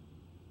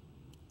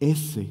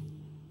 Ese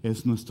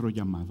es nuestro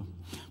llamado.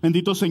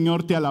 Bendito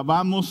Señor, te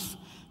alabamos,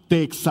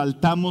 te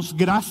exaltamos.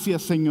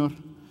 Gracias, Señor,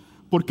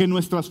 porque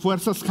nuestras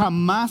fuerzas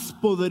jamás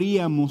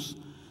podríamos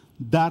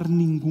dar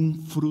ningún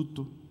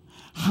fruto.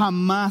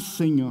 Jamás,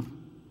 Señor.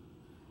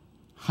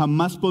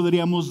 Jamás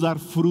podríamos dar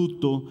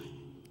fruto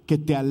que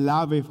te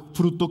alabe,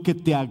 fruto que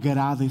te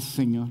agrade,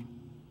 Señor.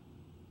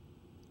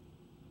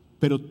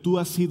 Pero tú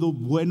has sido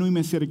bueno y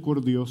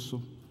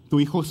misericordioso. Tu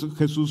Hijo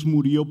Jesús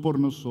murió por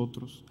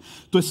nosotros.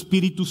 Tu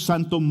Espíritu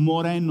Santo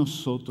mora en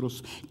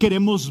nosotros.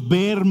 Queremos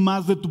ver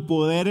más de tu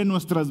poder en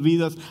nuestras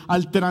vidas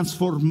al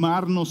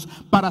transformarnos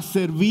para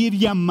servir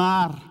y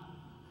amar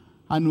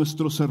a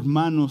nuestros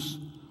hermanos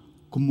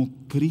como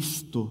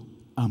Cristo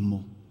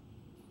amó.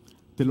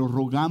 Te lo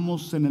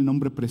rogamos en el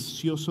nombre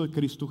precioso de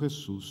Cristo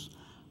Jesús.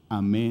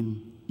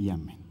 Amén y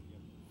amén.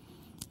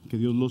 Que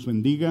Dios los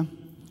bendiga.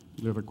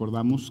 Les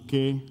recordamos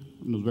que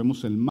nos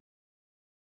vemos el martes.